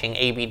patching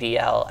ABDL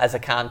as a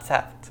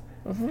concept.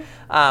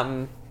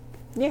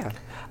 Yeah,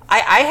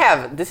 I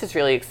have. This is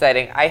really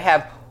exciting. I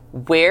have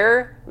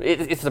wear.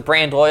 It's the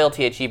brand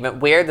loyalty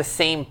achievement. Wear the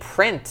same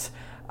print.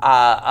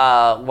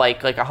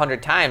 Like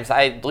 100 times.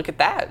 I look at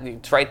that.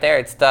 It's right there.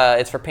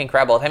 It's for Pink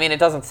Rebels. I mean, it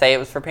doesn't say it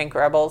was for Pink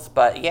Rebels,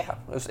 but yeah,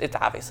 it's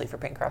obviously for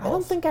Pink Rebels. I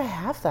don't think I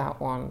have that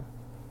one.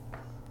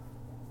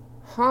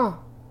 Huh.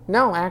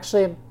 No,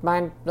 actually,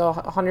 mine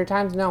 100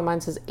 times. No, mine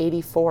says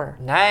 84.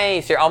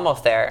 Nice. You're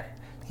almost there.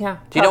 Yeah.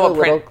 Do you know what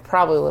print?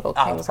 Probably Little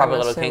Kings. Oh, probably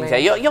I'm Little Kings.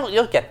 assuming. Yeah,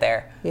 you'll get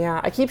there. Yeah,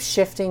 I keep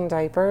shifting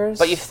diapers.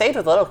 But you've stayed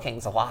with Little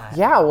Kings a lot.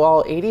 Yeah,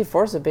 well,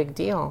 84 is a big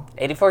deal.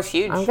 84 is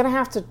huge. I'm gonna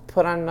have to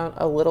put on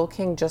a Little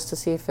King just to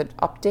see if it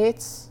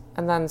updates,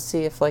 and then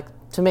see if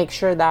to make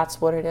sure that's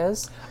what it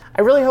is.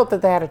 I really hope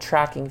that they had a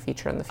tracking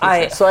feature in the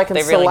future, so I can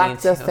they really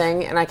select need a to.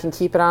 thing and I can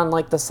keep it on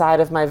the side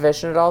of my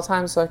vision at all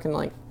times, so I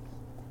can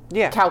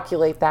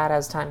calculate that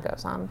as time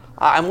goes on.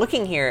 I'm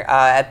looking here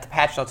at the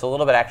patch notes a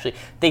little bit, actually.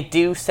 They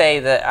do say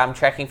that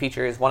tracking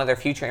feature is one of their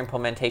future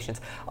implementations.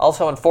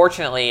 Also,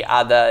 unfortunately,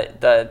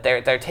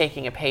 they're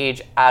taking a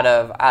page out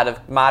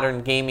of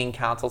modern gaming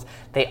consoles.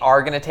 They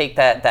are going to take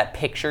that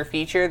picture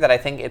feature that I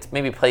think it's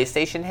maybe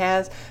PlayStation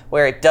has,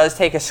 where it does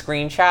take a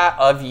screenshot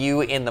of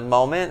you in the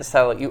moment,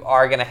 so you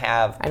are going to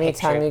have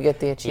anytime you get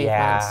the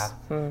achievements.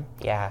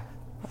 Yeah.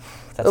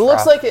 It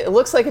looks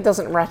like it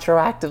doesn't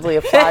retroactively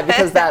apply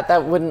because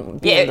that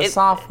wouldn't be in the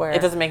software.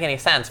 It doesn't make any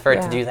sense for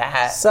it to do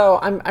that. So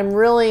I'm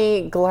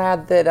really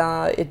glad that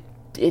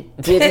it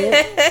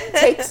didn't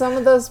take some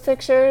of those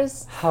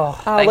pictures.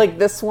 Like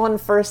this one,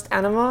 First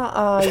Enema.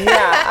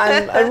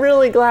 I'm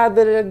really glad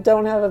that I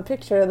don't have a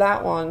picture of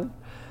that one.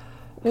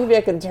 Maybe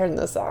I can turn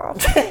this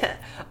off.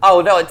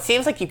 Oh no! It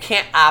seems like you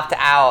can't opt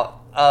out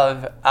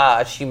of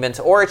achievements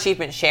or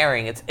achievement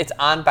sharing. It's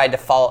on by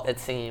default, it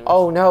seems.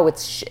 Oh no,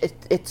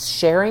 it's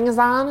sharing is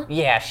on?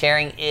 Yeah,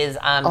 sharing is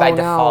on by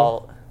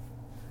default.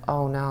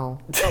 Oh no.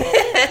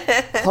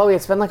 Chloe,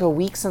 it's been like a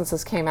week since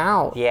this came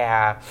out.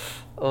 Yeah.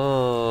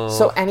 Ooh.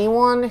 So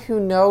anyone who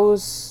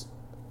knows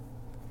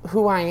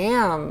who I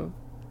am,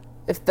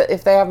 if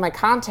they have my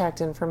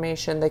contact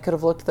information, they could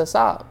have looked this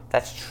up.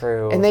 That's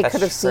true. And they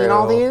could have seen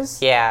all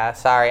these? Yeah,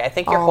 sorry. I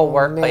think your whole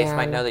workplace man.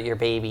 might know that you're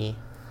baby.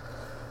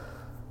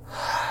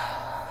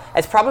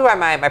 It's probably why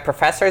my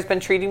professor has been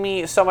treating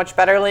me so much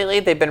better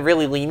lately. They've been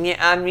really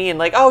lenient on me and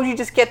like, oh, you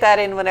just get that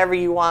in whenever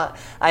you want.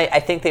 I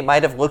think they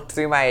might have looked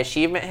through my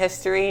achievement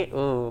history.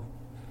 Ooh.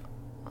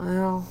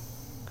 Well,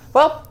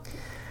 Well,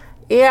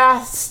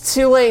 yeah, it's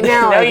too late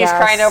now. no I use guess.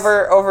 crying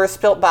over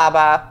spilt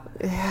baba.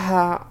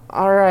 Yeah.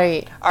 All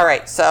right. All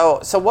right.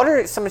 So what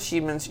are some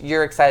achievements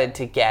you're excited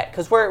to get?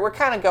 Because we're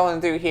kind of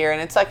going through here,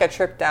 and it's like a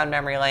trip down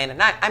memory lane,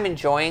 and I'm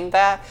enjoying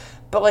that.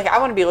 But like, I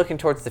want to be looking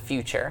towards the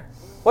future.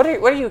 What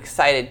are you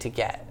excited to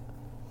get?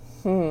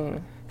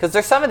 Because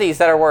there's some of these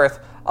that are worth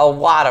a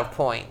lot of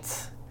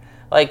points.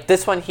 Like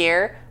this one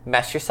here,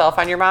 mess yourself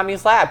on your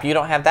mommy's lap. You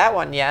don't have that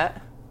one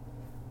yet.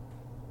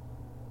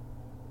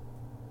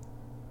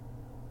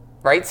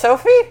 Right,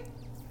 Sophie?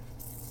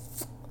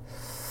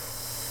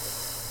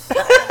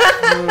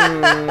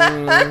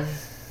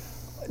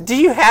 Do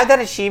you have that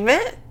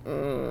achievement?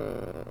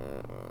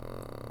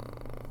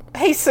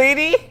 Hey,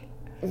 sweetie?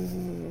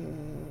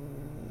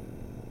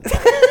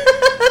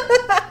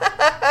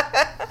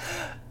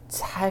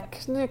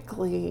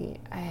 Technically,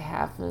 I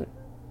haven't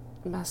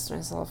messed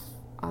myself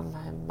on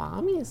my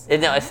mommy's.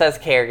 No, it says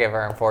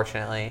caregiver,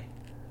 unfortunately.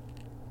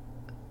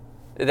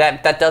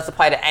 That does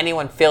apply to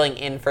anyone filling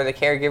in for the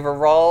caregiver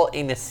role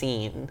in a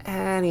scene.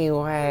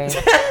 Anyway.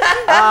 So,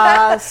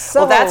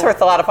 well, that's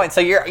worth a lot of points.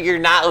 So you're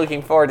not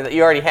looking forward to that.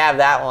 You already have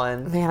that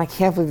one. Man, I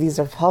can't believe these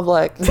are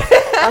public.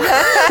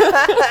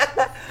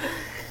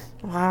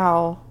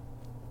 Wow.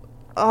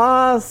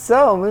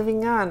 So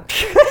moving on.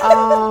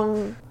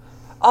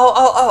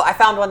 I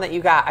found one that you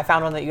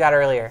got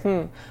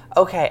earlier.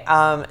 Okay.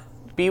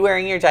 Be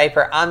wearing your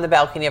diaper on the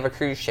balcony of a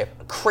cruise ship.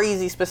 A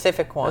crazy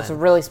specific one. It's a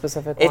really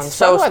specific one. It's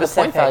so specific. The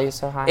point value is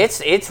so high.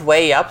 It's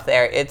way up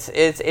there. It's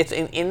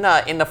in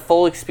the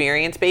full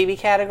experience baby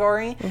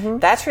category.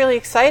 That's really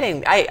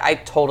exciting. I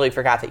totally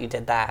forgot that you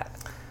did that.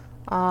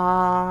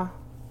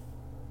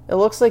 It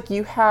looks like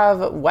you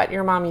have wet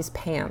your mommy's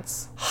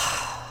pants.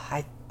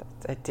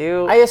 I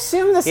do. I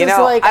assume this is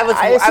like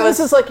this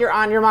is like you're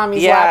on your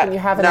mommy's lap and you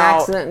have an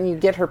accident and you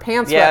get her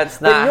pants wet.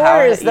 It's not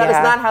that is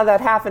not how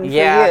that happened for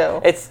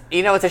you. It's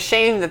it's a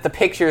shame that the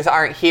pictures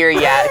aren't here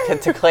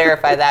yet to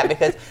clarify that,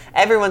 because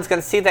everyone's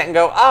going to see that and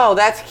go, "Oh,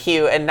 that's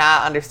cute," and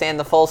not understand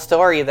the full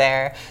story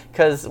there,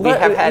 because we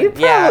have had you're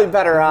probably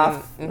better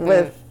off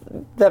with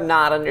them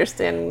not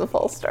understanding the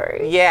full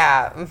story.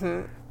 Yeah.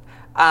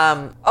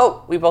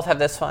 We both have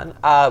this one.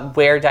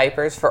 Wear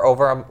diapers for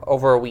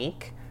over a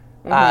week.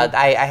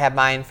 I have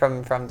mine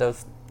from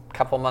those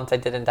couple months I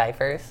did in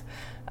diapers.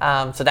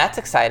 So that's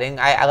exciting.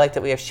 I like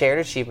that we have shared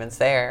achievements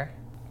there.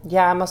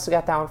 Yeah, I must have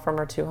got that one from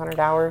our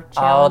 200-hour challenge.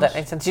 Oh, that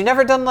makes sense. You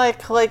never done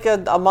like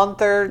a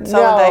month or so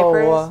in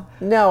diapers?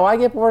 No, I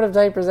get bored of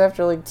diapers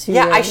after like 2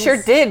 Yeah, days. I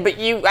sure did, but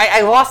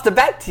I lost a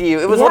bet to you.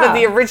 It was one of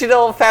the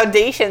original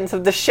foundations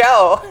of the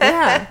show.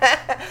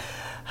 Yeah.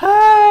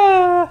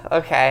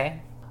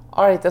 Okay.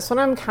 All right, this one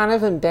I'm kind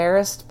of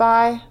embarrassed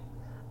by.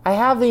 I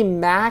have the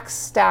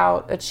maxed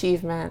out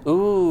achievement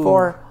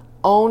for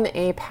own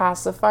a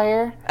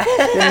pacifier.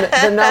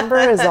 The number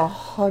is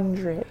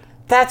 100.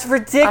 That's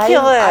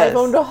ridiculous. I've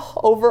owned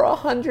over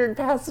 100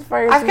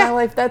 pacifiers in my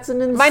life. That's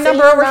an insane My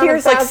number over amount here of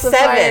is like pacifiers.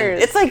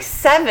 7. It's like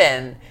 7.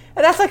 And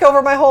that's like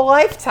over my whole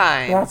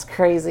lifetime. That's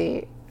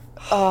crazy.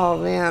 Oh,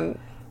 man.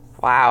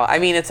 Wow. I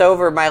mean, it's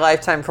over my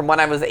lifetime from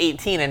when I was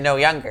 18 and no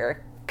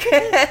younger.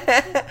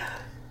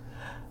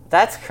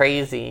 That's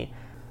crazy.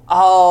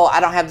 Oh, I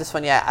don't have this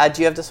one yet.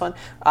 Do you have this one?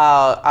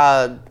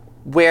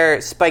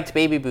 Wear spiked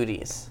baby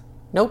booties.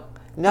 Nope.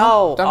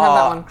 No. Don't have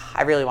that one.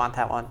 I really want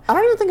that one. I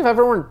don't even think I've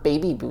ever worn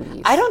baby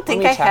booties. I don't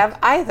think I have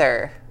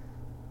either.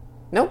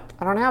 Nope,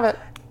 I don't have it.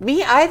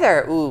 Me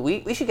either. Ooh,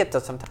 we should get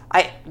those sometime.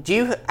 I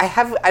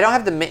don't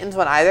have the mittens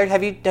one either.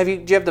 Do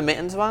you have the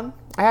mittens one?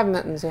 I have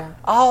mittens, yeah.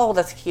 Oh,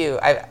 that's cute.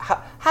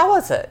 How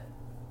was it?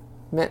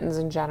 Mittens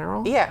in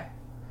general? Yeah.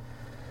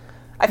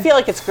 I feel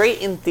like it's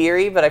great in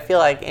theory, but I feel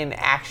like in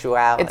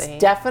actuality, it's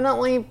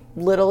definitely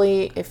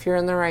literally if you're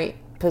in the right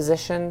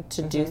position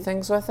to do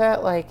things with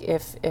it. Like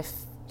if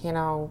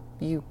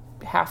you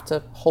have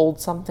to hold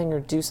something or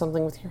do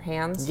something with your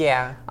hands.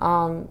 Yeah.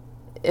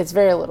 It's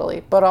very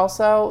literally, but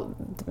also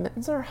the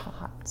mittens are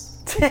hot.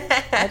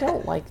 I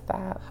don't like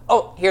that.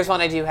 Oh, here's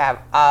one I do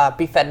have.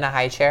 Be fed in a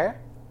high chair.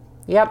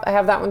 Yep, I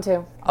have that one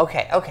too.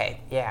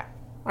 Okay, yeah.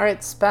 All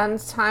right,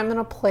 spend time in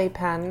a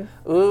playpen.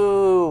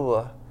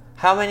 Ooh.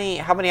 How many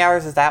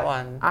hours is that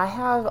one? I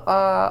have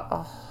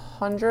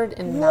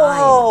 109.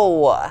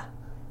 Whoa.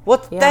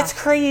 What? Yeah. That's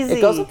crazy.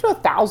 It goes up to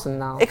 1,000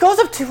 now. It goes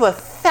up to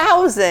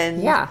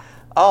 1,000. Yeah.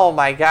 Oh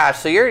my gosh.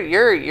 So you're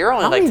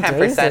only like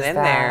 10% in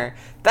there.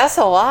 That's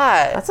a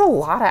lot. That's a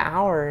lot of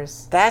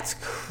hours. That's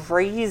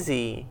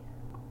crazy.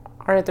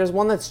 All right, there's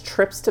one that's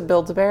trips to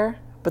Build-A-Bear,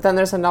 but then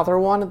there's another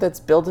one that's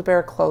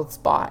Build-A-Bear clothes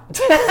bought.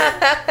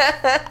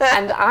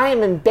 And I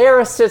am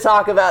embarrassed to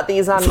talk about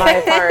these on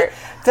my part.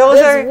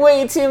 There's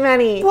way too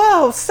many.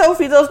 Whoa,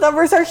 Sophie, those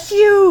numbers are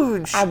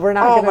huge. We're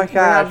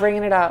not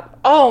bringing it up.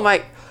 Oh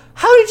my,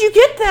 how did you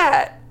get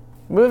that?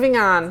 Moving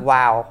on.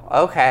 Wow,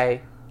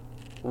 okay.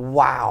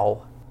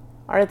 Wow.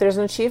 All right, there's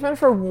an achievement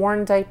for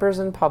worn diapers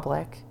in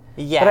public.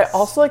 Yes. But I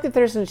also like that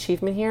there's an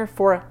achievement here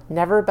for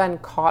never been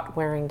caught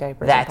wearing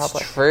diapers in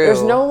public. That's true.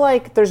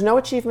 There's no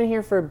achievement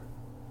here for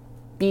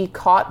be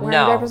caught wearing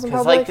No, diapers in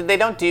because public. like they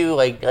don't do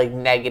like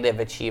negative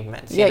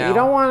achievements. Yeah, you know? you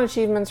don't want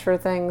achievements for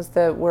things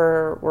that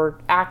we're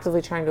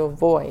actively trying to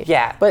avoid.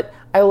 Yeah. But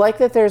I like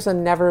that there's a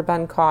never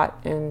been caught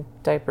in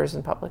diapers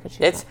in public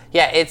achievement.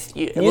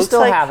 You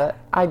still have it.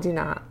 I do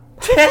not.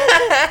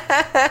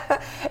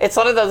 It's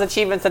one of those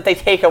achievements that they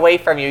take away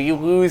from you. You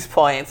lose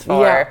points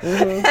for. Yeah.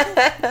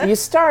 Mm-hmm. You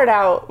start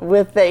out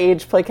with the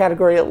age play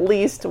category at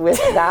least with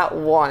that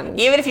one.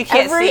 Even if you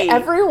can't see.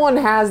 Everyone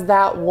has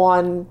that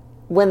one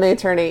when they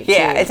turn 18.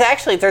 Yeah, it's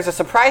actually, there's a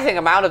surprising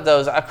amount of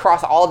those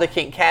across all the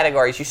kink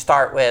categories you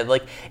start with.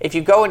 Like, if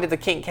you go into the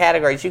kink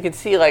categories, you can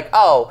see, like,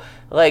 oh,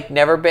 like,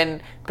 never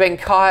been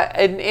caught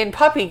in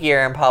puppy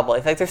gear in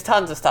public. Like, there's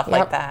tons of stuff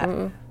like that.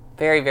 Mm-hmm.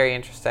 Very, very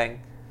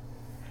interesting.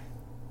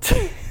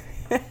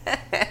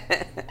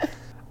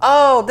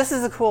 Oh, this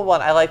is a cool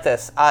one. I like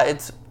this.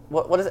 It's,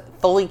 what is it?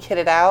 Fully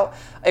kitted out.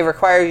 It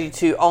requires you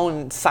to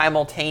own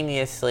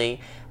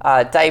simultaneously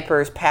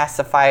diapers,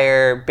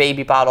 pacifier,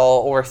 baby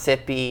bottle, or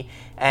sippy,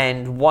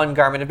 and one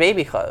garment of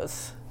baby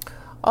clothes.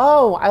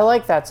 Oh, I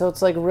like that. So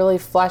it's like really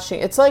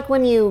fleshing. It's like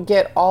when you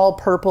get all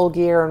purple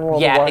gear in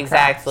World of Warcraft. Yeah,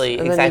 exactly.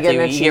 And exactly.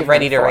 Then you get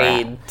ready to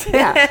raid.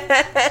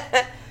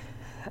 Yeah.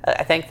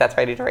 I think that's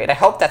ready to raid. I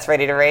hope that's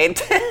ready to raid.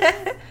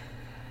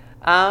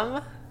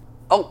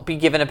 Be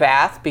given a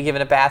bath. Be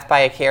given a bath by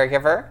a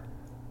caregiver.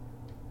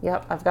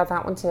 Yep, I've got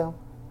that one too.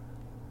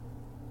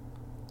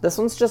 This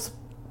one's just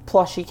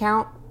plushie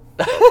count.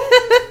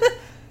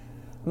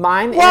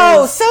 Mine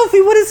Whoa, is...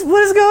 Sophie, what is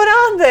going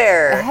on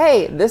there?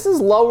 Hey, this is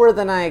lower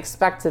than I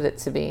expected it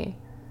to be.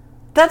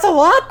 That's a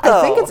lot, though.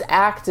 I think it's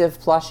active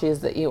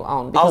plushies that you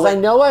own. Because I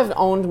know I've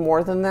owned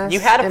more than this. You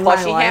had a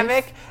plushie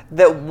hammock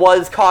that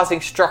was causing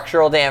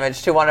structural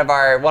damage to one of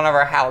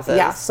our houses.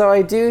 Yeah, so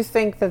I do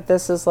think that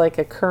this is like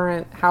a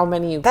current, how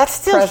many you That's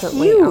still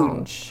presently huge.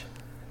 own.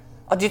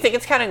 Oh, do you think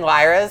it's counting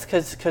Lyra's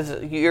because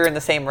you're in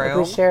the same room?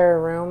 Like we share a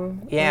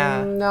room?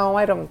 Yeah. No,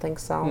 I don't think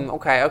so.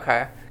 Okay.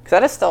 Because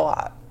that is still a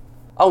lot.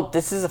 Oh,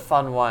 this is a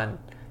fun one.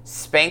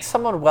 Spank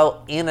someone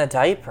while in a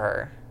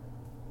diaper.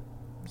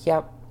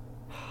 Yep.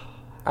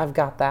 I've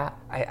got that.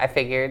 I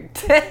figured.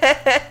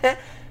 I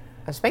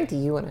spanked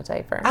you in a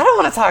diaper. I don't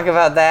want to talk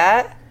about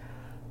that.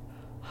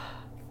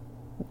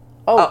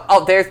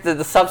 Oh, there's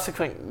the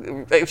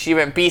subsequent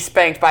achievement. Be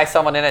spanked by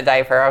someone in a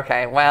diaper.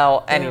 Okay,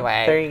 well,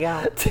 anyway. There you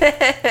go.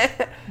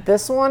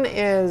 This one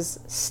is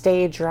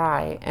stay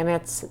dry, and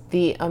it's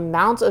the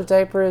amount of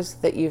diapers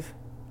that you've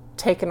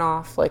taken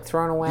off, like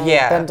thrown away,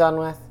 been done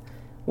with,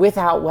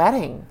 without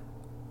wetting.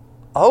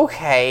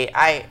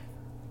 Okay,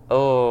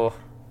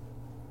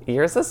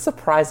 Yours is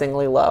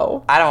surprisingly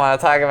low. I don't want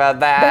to talk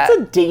about that.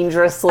 That's a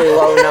dangerously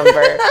low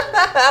number.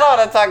 I don't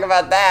want to talk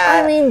about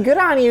that. I mean, good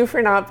on you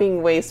for not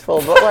being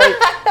wasteful, but like,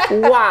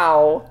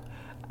 wow.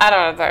 I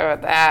don't want to talk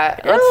about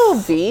that. You're a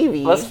little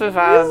baby. Let's move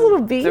on. You're a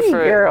little baby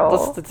girl.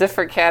 Let's the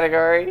different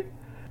category.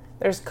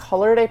 There's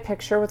colored a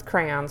picture with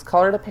crayons,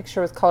 colored a picture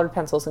with colored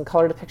pencils, and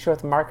colored a picture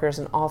with markers,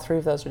 and all three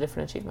of those are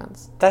different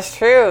achievements. That's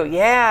true,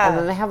 yeah. And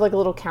then they have like a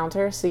little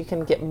counter so you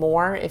can get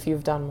more if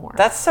you've done more.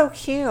 That's so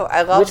cute. I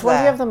love that. Which one do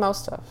you have the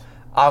most of?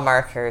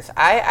 Markers.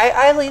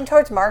 I lean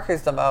towards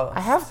markers the most. I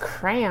have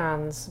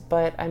crayons,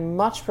 but I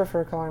much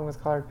prefer coloring with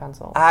colored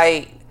pencils.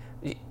 I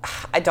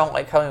don't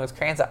like coloring with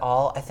crayons at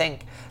all. I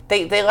think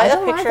they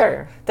let a picture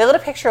either. They let a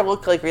picture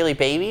look like really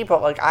baby,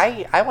 but like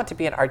I want to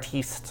be an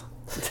artiste.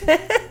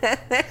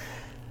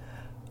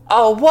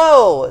 Oh,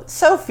 whoa,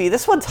 Sophie,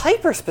 this one's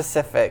hyper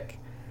specific.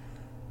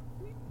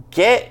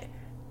 Get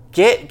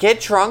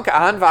drunk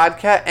on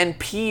vodka and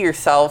pee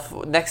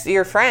yourself next to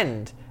your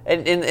friend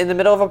in the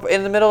middle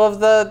of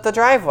the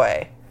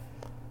driveway.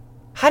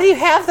 How do you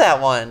have that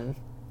one?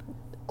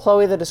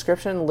 Chloe, the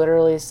description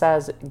literally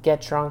says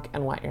get drunk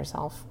and wet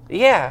yourself.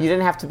 Yeah. You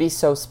didn't have to be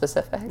so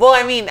specific. Well,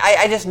 I mean,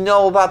 I just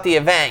know about the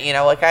event, you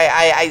know, like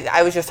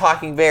I was just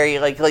talking very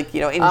like you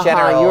know, in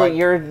general.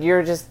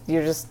 You're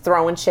just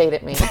throwing shade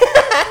at me.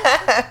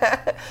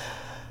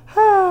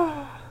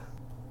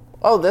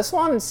 Oh, this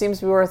one seems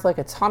to be worth like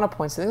a ton of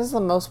points. I think this is the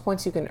most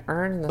points you can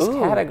earn in this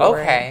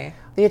category. Okay.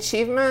 The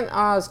achievement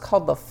is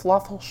called the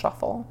Fluffle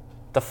Shuffle.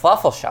 The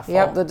Fluffle Shuffle.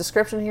 Yep, the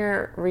description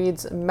here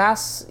reads,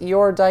 mess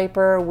your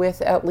diaper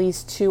with at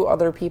least 2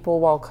 other people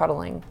while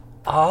cuddling.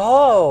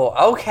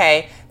 Oh,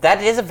 okay.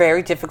 That is a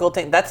very difficult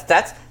thing.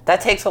 That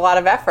takes a lot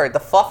of effort. The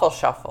Fluffle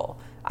Shuffle.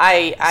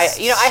 I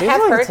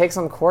have heard it takes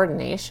some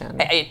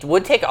coordination. It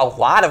would take a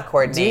lot of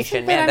coordination. Do you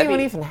think that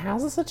anyone even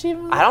has this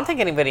achievement? I don't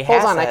think anybody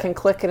has it. Hold on, I can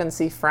click it and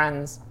see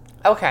friends.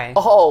 Okay.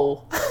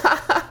 Oh.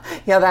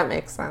 Yeah, that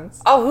makes sense.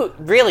 Oh,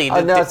 really?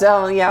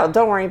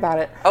 Don't worry about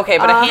it. Okay,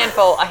 but a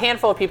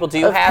handful of people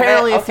do have it.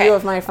 Apparently, a few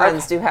of my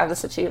friends do have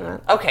this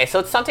achievement. Okay, so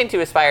it's something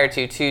to aspire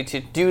to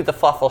do the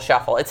Fluffle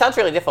Shuffle. It sounds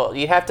really difficult.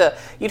 You'd have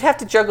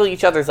to juggle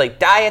each other's like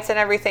diets and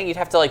everything. You'd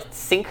have to like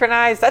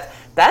synchronize.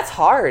 That's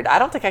hard. I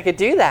don't think I could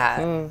do that.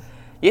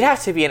 You'd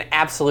have to be an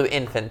absolute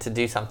infant to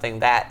do something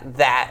that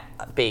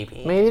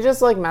baby. Maybe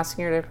just like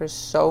messing your diaper is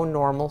so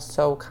normal,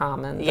 so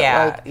common.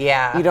 That,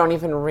 you don't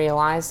even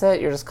realize it.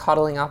 You're just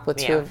cuddling up with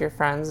two of your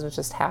friends and it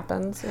just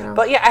happens, you know?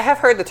 But yeah, I have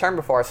heard the term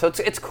before, so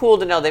it's cool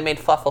to know they made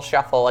Fluffle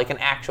Shuffle like an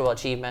actual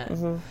achievement.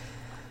 Mm-hmm.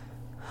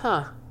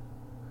 Huh.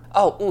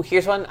 Oh, ooh,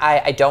 here's one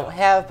I don't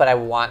have, but I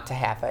want to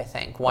have, I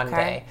think, one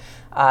day.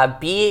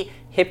 Be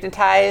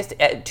hypnotized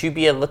to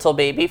be a little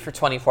baby for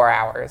 24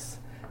 hours.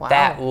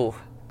 Wow.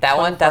 That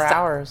one, that's 24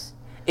 hours.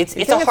 It's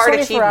a hard 24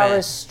 achievement.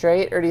 hours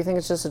straight, or do you think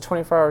it's just a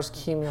 24 hours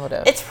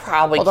cumulative? It's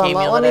probably cumulative.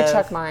 Hold on, let me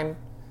check mine.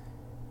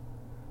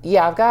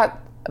 Yeah,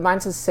 mine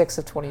says 6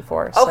 of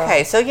 24. So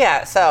okay, so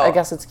I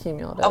guess it's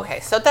cumulative. Okay,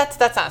 so that's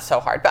not so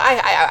hard, but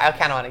I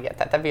kind of want to get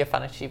that. That'd be a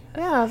fun achievement.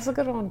 Yeah, that's a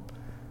good one.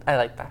 I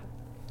like that.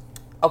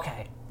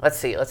 Okay, let's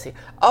see.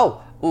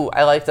 Oh,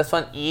 I like this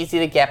one. Easy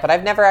to get, but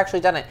I've never actually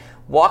done it.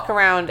 Walk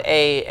around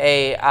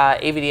a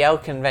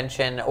AVDL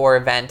convention or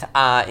event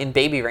in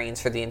baby reins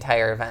for the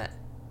entire event.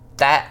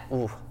 I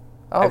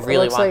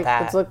really want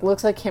that.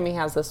 Looks like Kimmy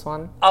has this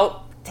one.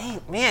 Oh, dang,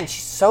 man,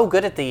 she's so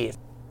good at these.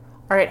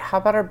 All right, how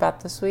about our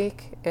bet this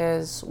week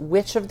is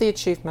which of the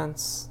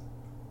achievements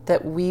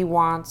that we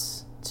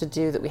want to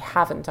do that we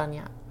haven't done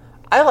yet?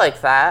 I like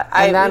that.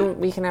 And then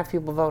we can have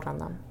people vote on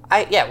them.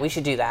 We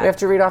should do that. We have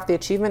to read off the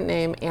achievement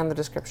name and the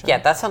description. Yeah,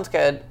 that sounds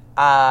good.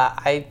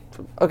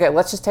 Okay,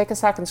 let's just take a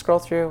second, scroll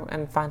through,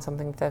 and find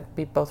something that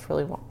we both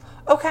really want.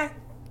 Okay,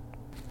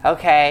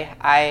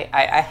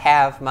 I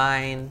have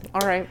mine.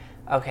 All right.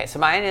 Okay, so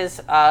mine is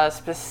a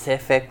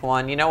specific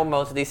one. You know when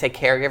most of these say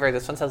caregiver?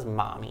 This one says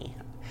mommy.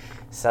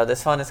 So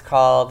this one is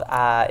called,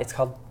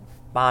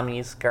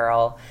 Mommy's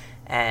Girl,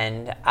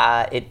 and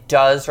it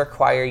does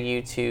require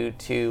you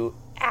to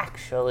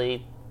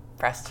actually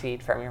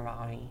breastfeed from your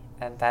mommy.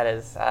 And that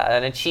is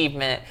an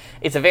achievement.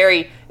 It's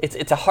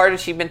a hard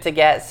achievement to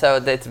get, so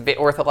that's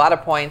worth a lot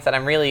of points. And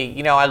I'm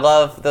really, I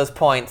love those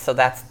points. So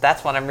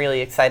that's what I'm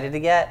really excited to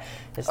get.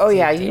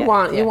 You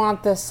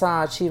want this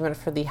achievement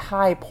for the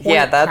high point.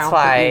 Yeah, that's count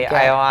why that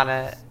I want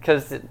it,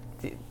 because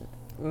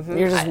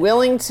you're just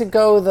willing to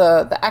go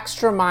the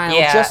extra mile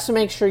just to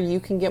make sure you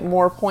can get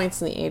more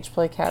points in the age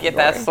play category. Yeah,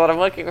 that's what I'm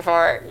looking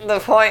for, the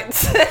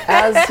points.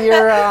 As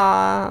you're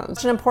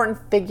such an important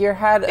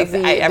figurehead of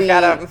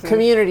the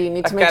community, you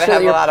need to make sure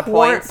that your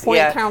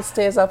point count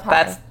stays up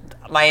high. That's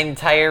my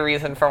entire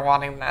reason for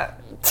wanting that.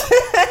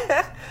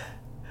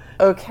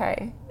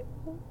 Okay.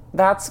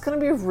 That's going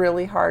to be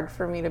really hard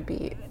for me to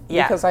beat.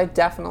 Yeah. Because I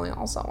definitely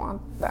also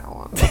want that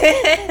one.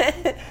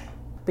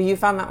 But you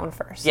found that one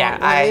first. Yeah,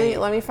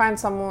 let me find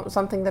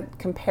something that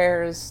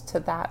compares to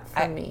that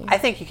for me. I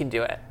think you can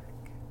do it.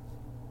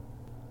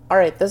 All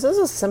right, this is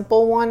a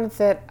simple one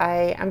that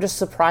I'm just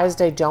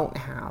surprised I don't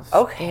have.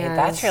 Okay,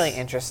 that's really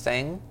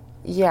interesting.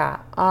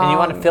 Yeah. And you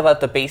want to fill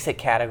out the basic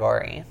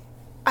category.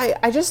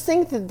 I just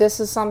think that this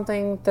is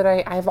something that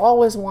I've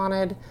always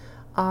wanted,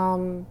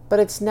 but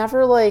it's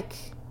never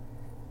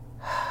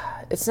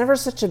it's never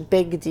such a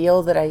big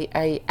deal that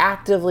I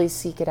actively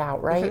seek it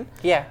out, right?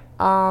 Mm-hmm. Yeah.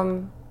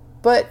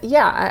 But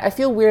yeah, I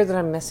feel weird that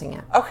I'm missing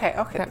it. Okay.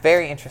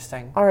 Very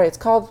interesting. All right, it's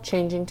called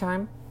Changing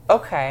Time.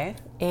 Okay.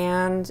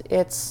 And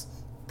it's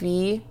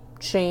be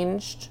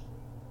changed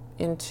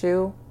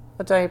into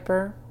a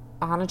diaper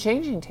on a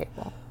changing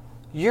table.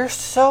 You're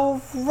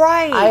so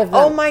right.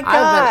 Oh my God.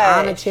 I've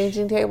been on a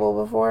changing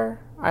table before.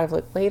 I've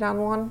laid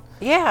on one.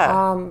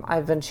 Yeah.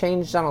 I've been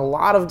changed on a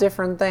lot of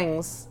different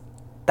things.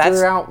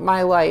 Throughout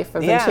my life.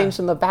 I've been changed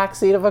in the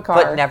backseat of a car.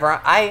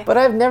 But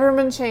I've never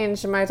been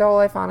changed in my whole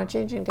life on a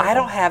changing table. I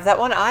don't have that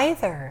one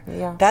either.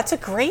 Yeah. That's a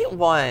great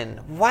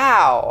one.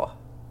 Wow.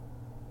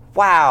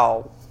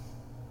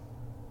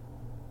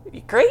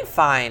 Great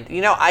find.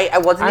 I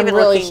wasn't even looking. I'm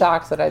really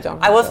shocked that I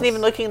don't have I wasn't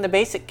even looking in the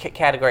basic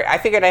category. I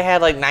figured I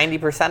had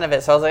 90% of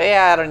it, so I was like,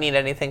 I don't need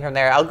anything from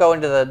there. I'll go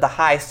into the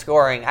high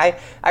scoring. Of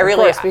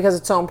course, because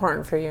it's so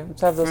important for you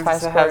to have those high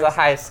scores. To have the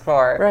high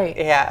score. Right.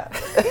 Yeah.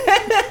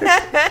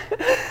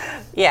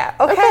 Yeah.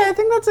 Okay. I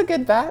think that's a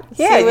good bet.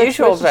 Yeah,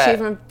 usual bet.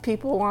 Achievement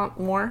people want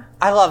more.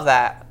 I love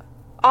that.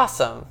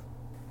 Awesome.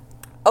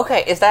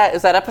 Okay, is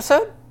that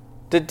episode?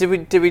 Did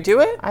we do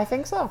it? I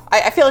think so.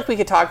 I feel like we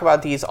could talk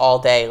about these all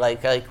day.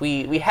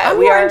 I'm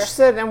more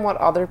interested in what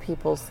other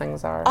people's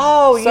things are.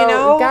 Oh,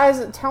 so,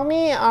 guys, tell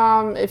me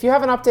if you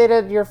haven't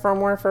updated your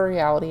firmware for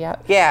reality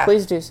yet. Yeah.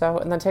 Please do so,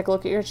 and then take a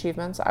look at your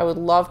achievements. I would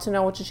love to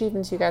know which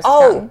achievements you guys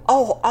have gotten.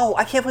 Oh!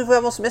 I can't believe we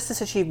almost missed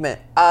this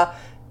achievement.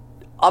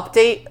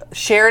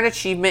 Share an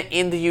achievement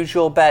in the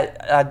usual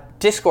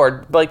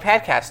Discord,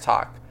 podcast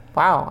talk.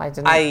 Wow,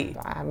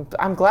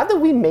 I'm glad that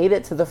we made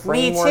it to the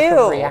framework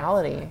of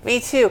reality. Me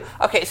too.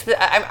 Okay, so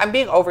I'm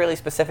being overly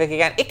specific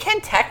again. It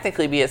can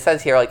technically be, it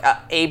says here,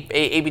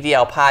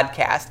 ABDL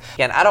podcast.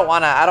 Again, I don't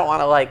want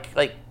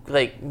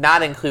to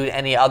not include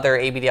any other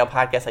ABDL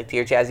podcasts like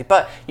Dear Jazzy,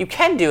 but you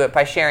can do it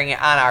by sharing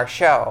it on our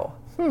show.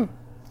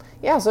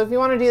 Yeah, so if you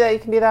want to do that, you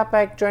can do that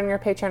by joining our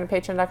Patreon at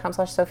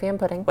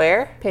patreon.com/SophieandPudding.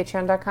 Where?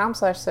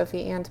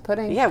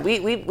 Patreon.com/SophieandPudding. Yeah,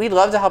 we'd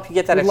love to help you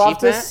get that We'd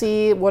achievement. love to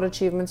see what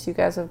achievements you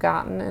guys have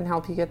gotten and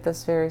help you get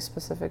this very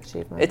specific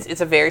achievement. It's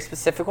a very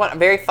specific one. A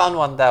very fun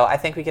one, though. I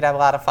think we could have a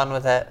lot of fun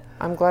with it.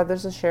 I'm glad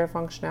there's a share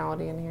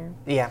functionality in here.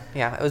 Yeah.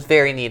 It was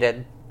very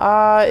needed.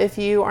 If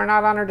you are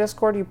not on our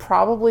Discord, you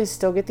probably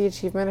still get the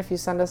achievement if you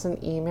send us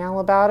an email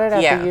about it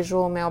at the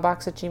usual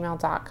mailbox at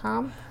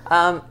gmail.com.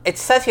 It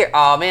says here,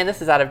 oh man,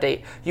 this is out of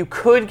date. You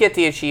could get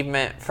the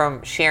achievement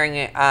from sharing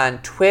it on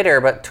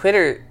Twitter, but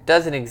Twitter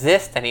doesn't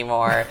exist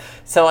anymore.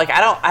 So like,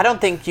 I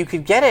don't think you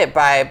could get it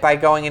by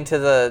going into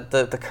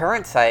the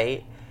current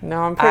site.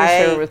 No, I'm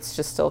pretty sure it's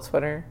just still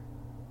Twitter.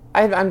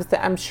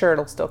 I'm sure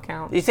it'll still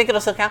count. You think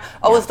it'll still count?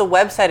 Oh, is the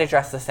website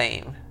address the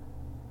same?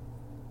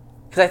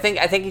 Because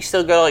I think you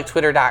still go to like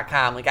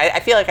twitter.com. Like I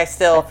feel like I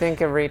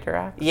think it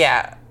redirects.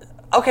 Yeah.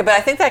 Okay, but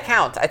I think that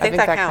counts. I think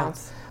that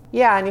counts.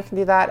 Yeah, and you can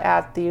do that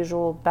at the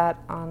usual bet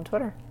on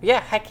Twitter.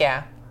 Yeah, heck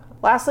yeah.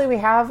 Lastly, we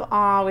have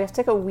to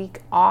take a week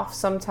off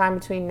sometime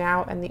between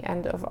now and the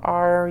end of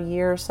our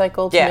year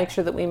cycle to make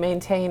sure that we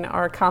maintain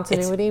our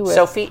continuity with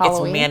Sophie,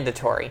 Halloween. it's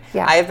mandatory.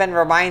 Yeah. I have been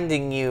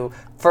reminding you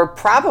for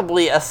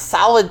probably a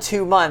solid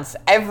 2 months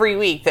every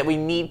week that we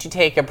need to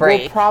take a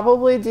break. We'll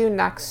probably do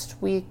next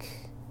week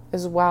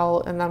as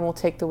well, and then we'll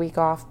take the week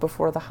off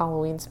before the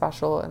Halloween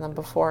special and then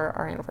before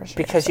our anniversary.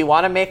 Because you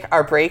want to make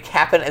our break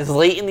happen as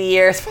late in the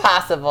year as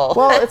possible.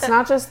 Well, it's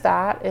not just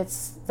that.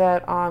 It's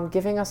that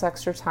giving us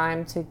extra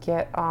time to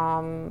get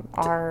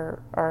our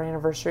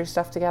anniversary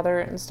stuff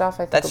together and stuff,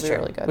 I think will be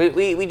really good.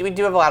 We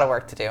do have a lot of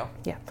work to do.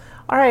 Yeah.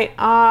 All right.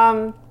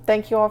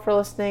 Thank you all for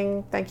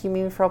listening. Thank you,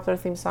 Mimi, for helping with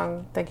our theme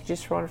song. Thank you,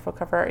 Juice, for wonderful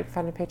cover art. You can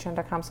find it at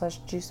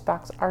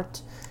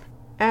patreon.com/juiceboxart.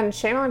 And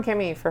shame on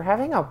Kimmy for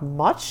having a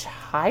much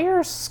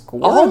higher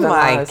score than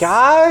us.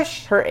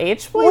 Gosh. Her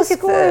H play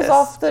score is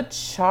off the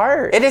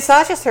chart. It is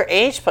not just her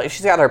H play.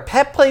 She's got her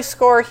pet play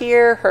score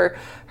here, her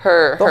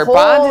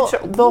bondage.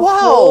 The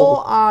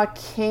whole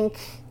kink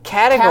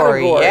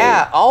category.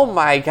 Yeah. Oh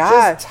my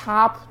god. Just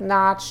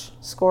top-notch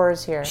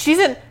scores here. She's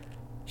on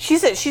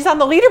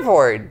the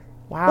leaderboard.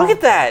 Wow. Look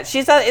at that.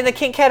 She's in the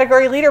kink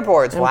category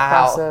leaderboards.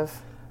 Wow.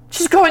 Impressive.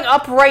 She's going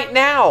up right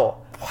now.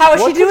 How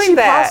is she doing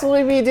that? What could she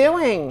possibly be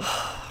doing?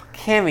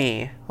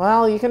 Kimmy.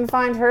 Well, you can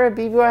find her at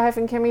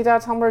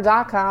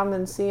bboy-kimmy.tumblr.com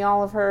and see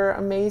all of her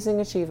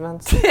amazing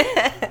achievements.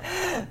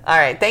 All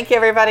right. Thank you,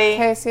 everybody.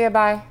 Okay, see ya.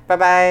 Bye.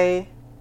 Bye-bye.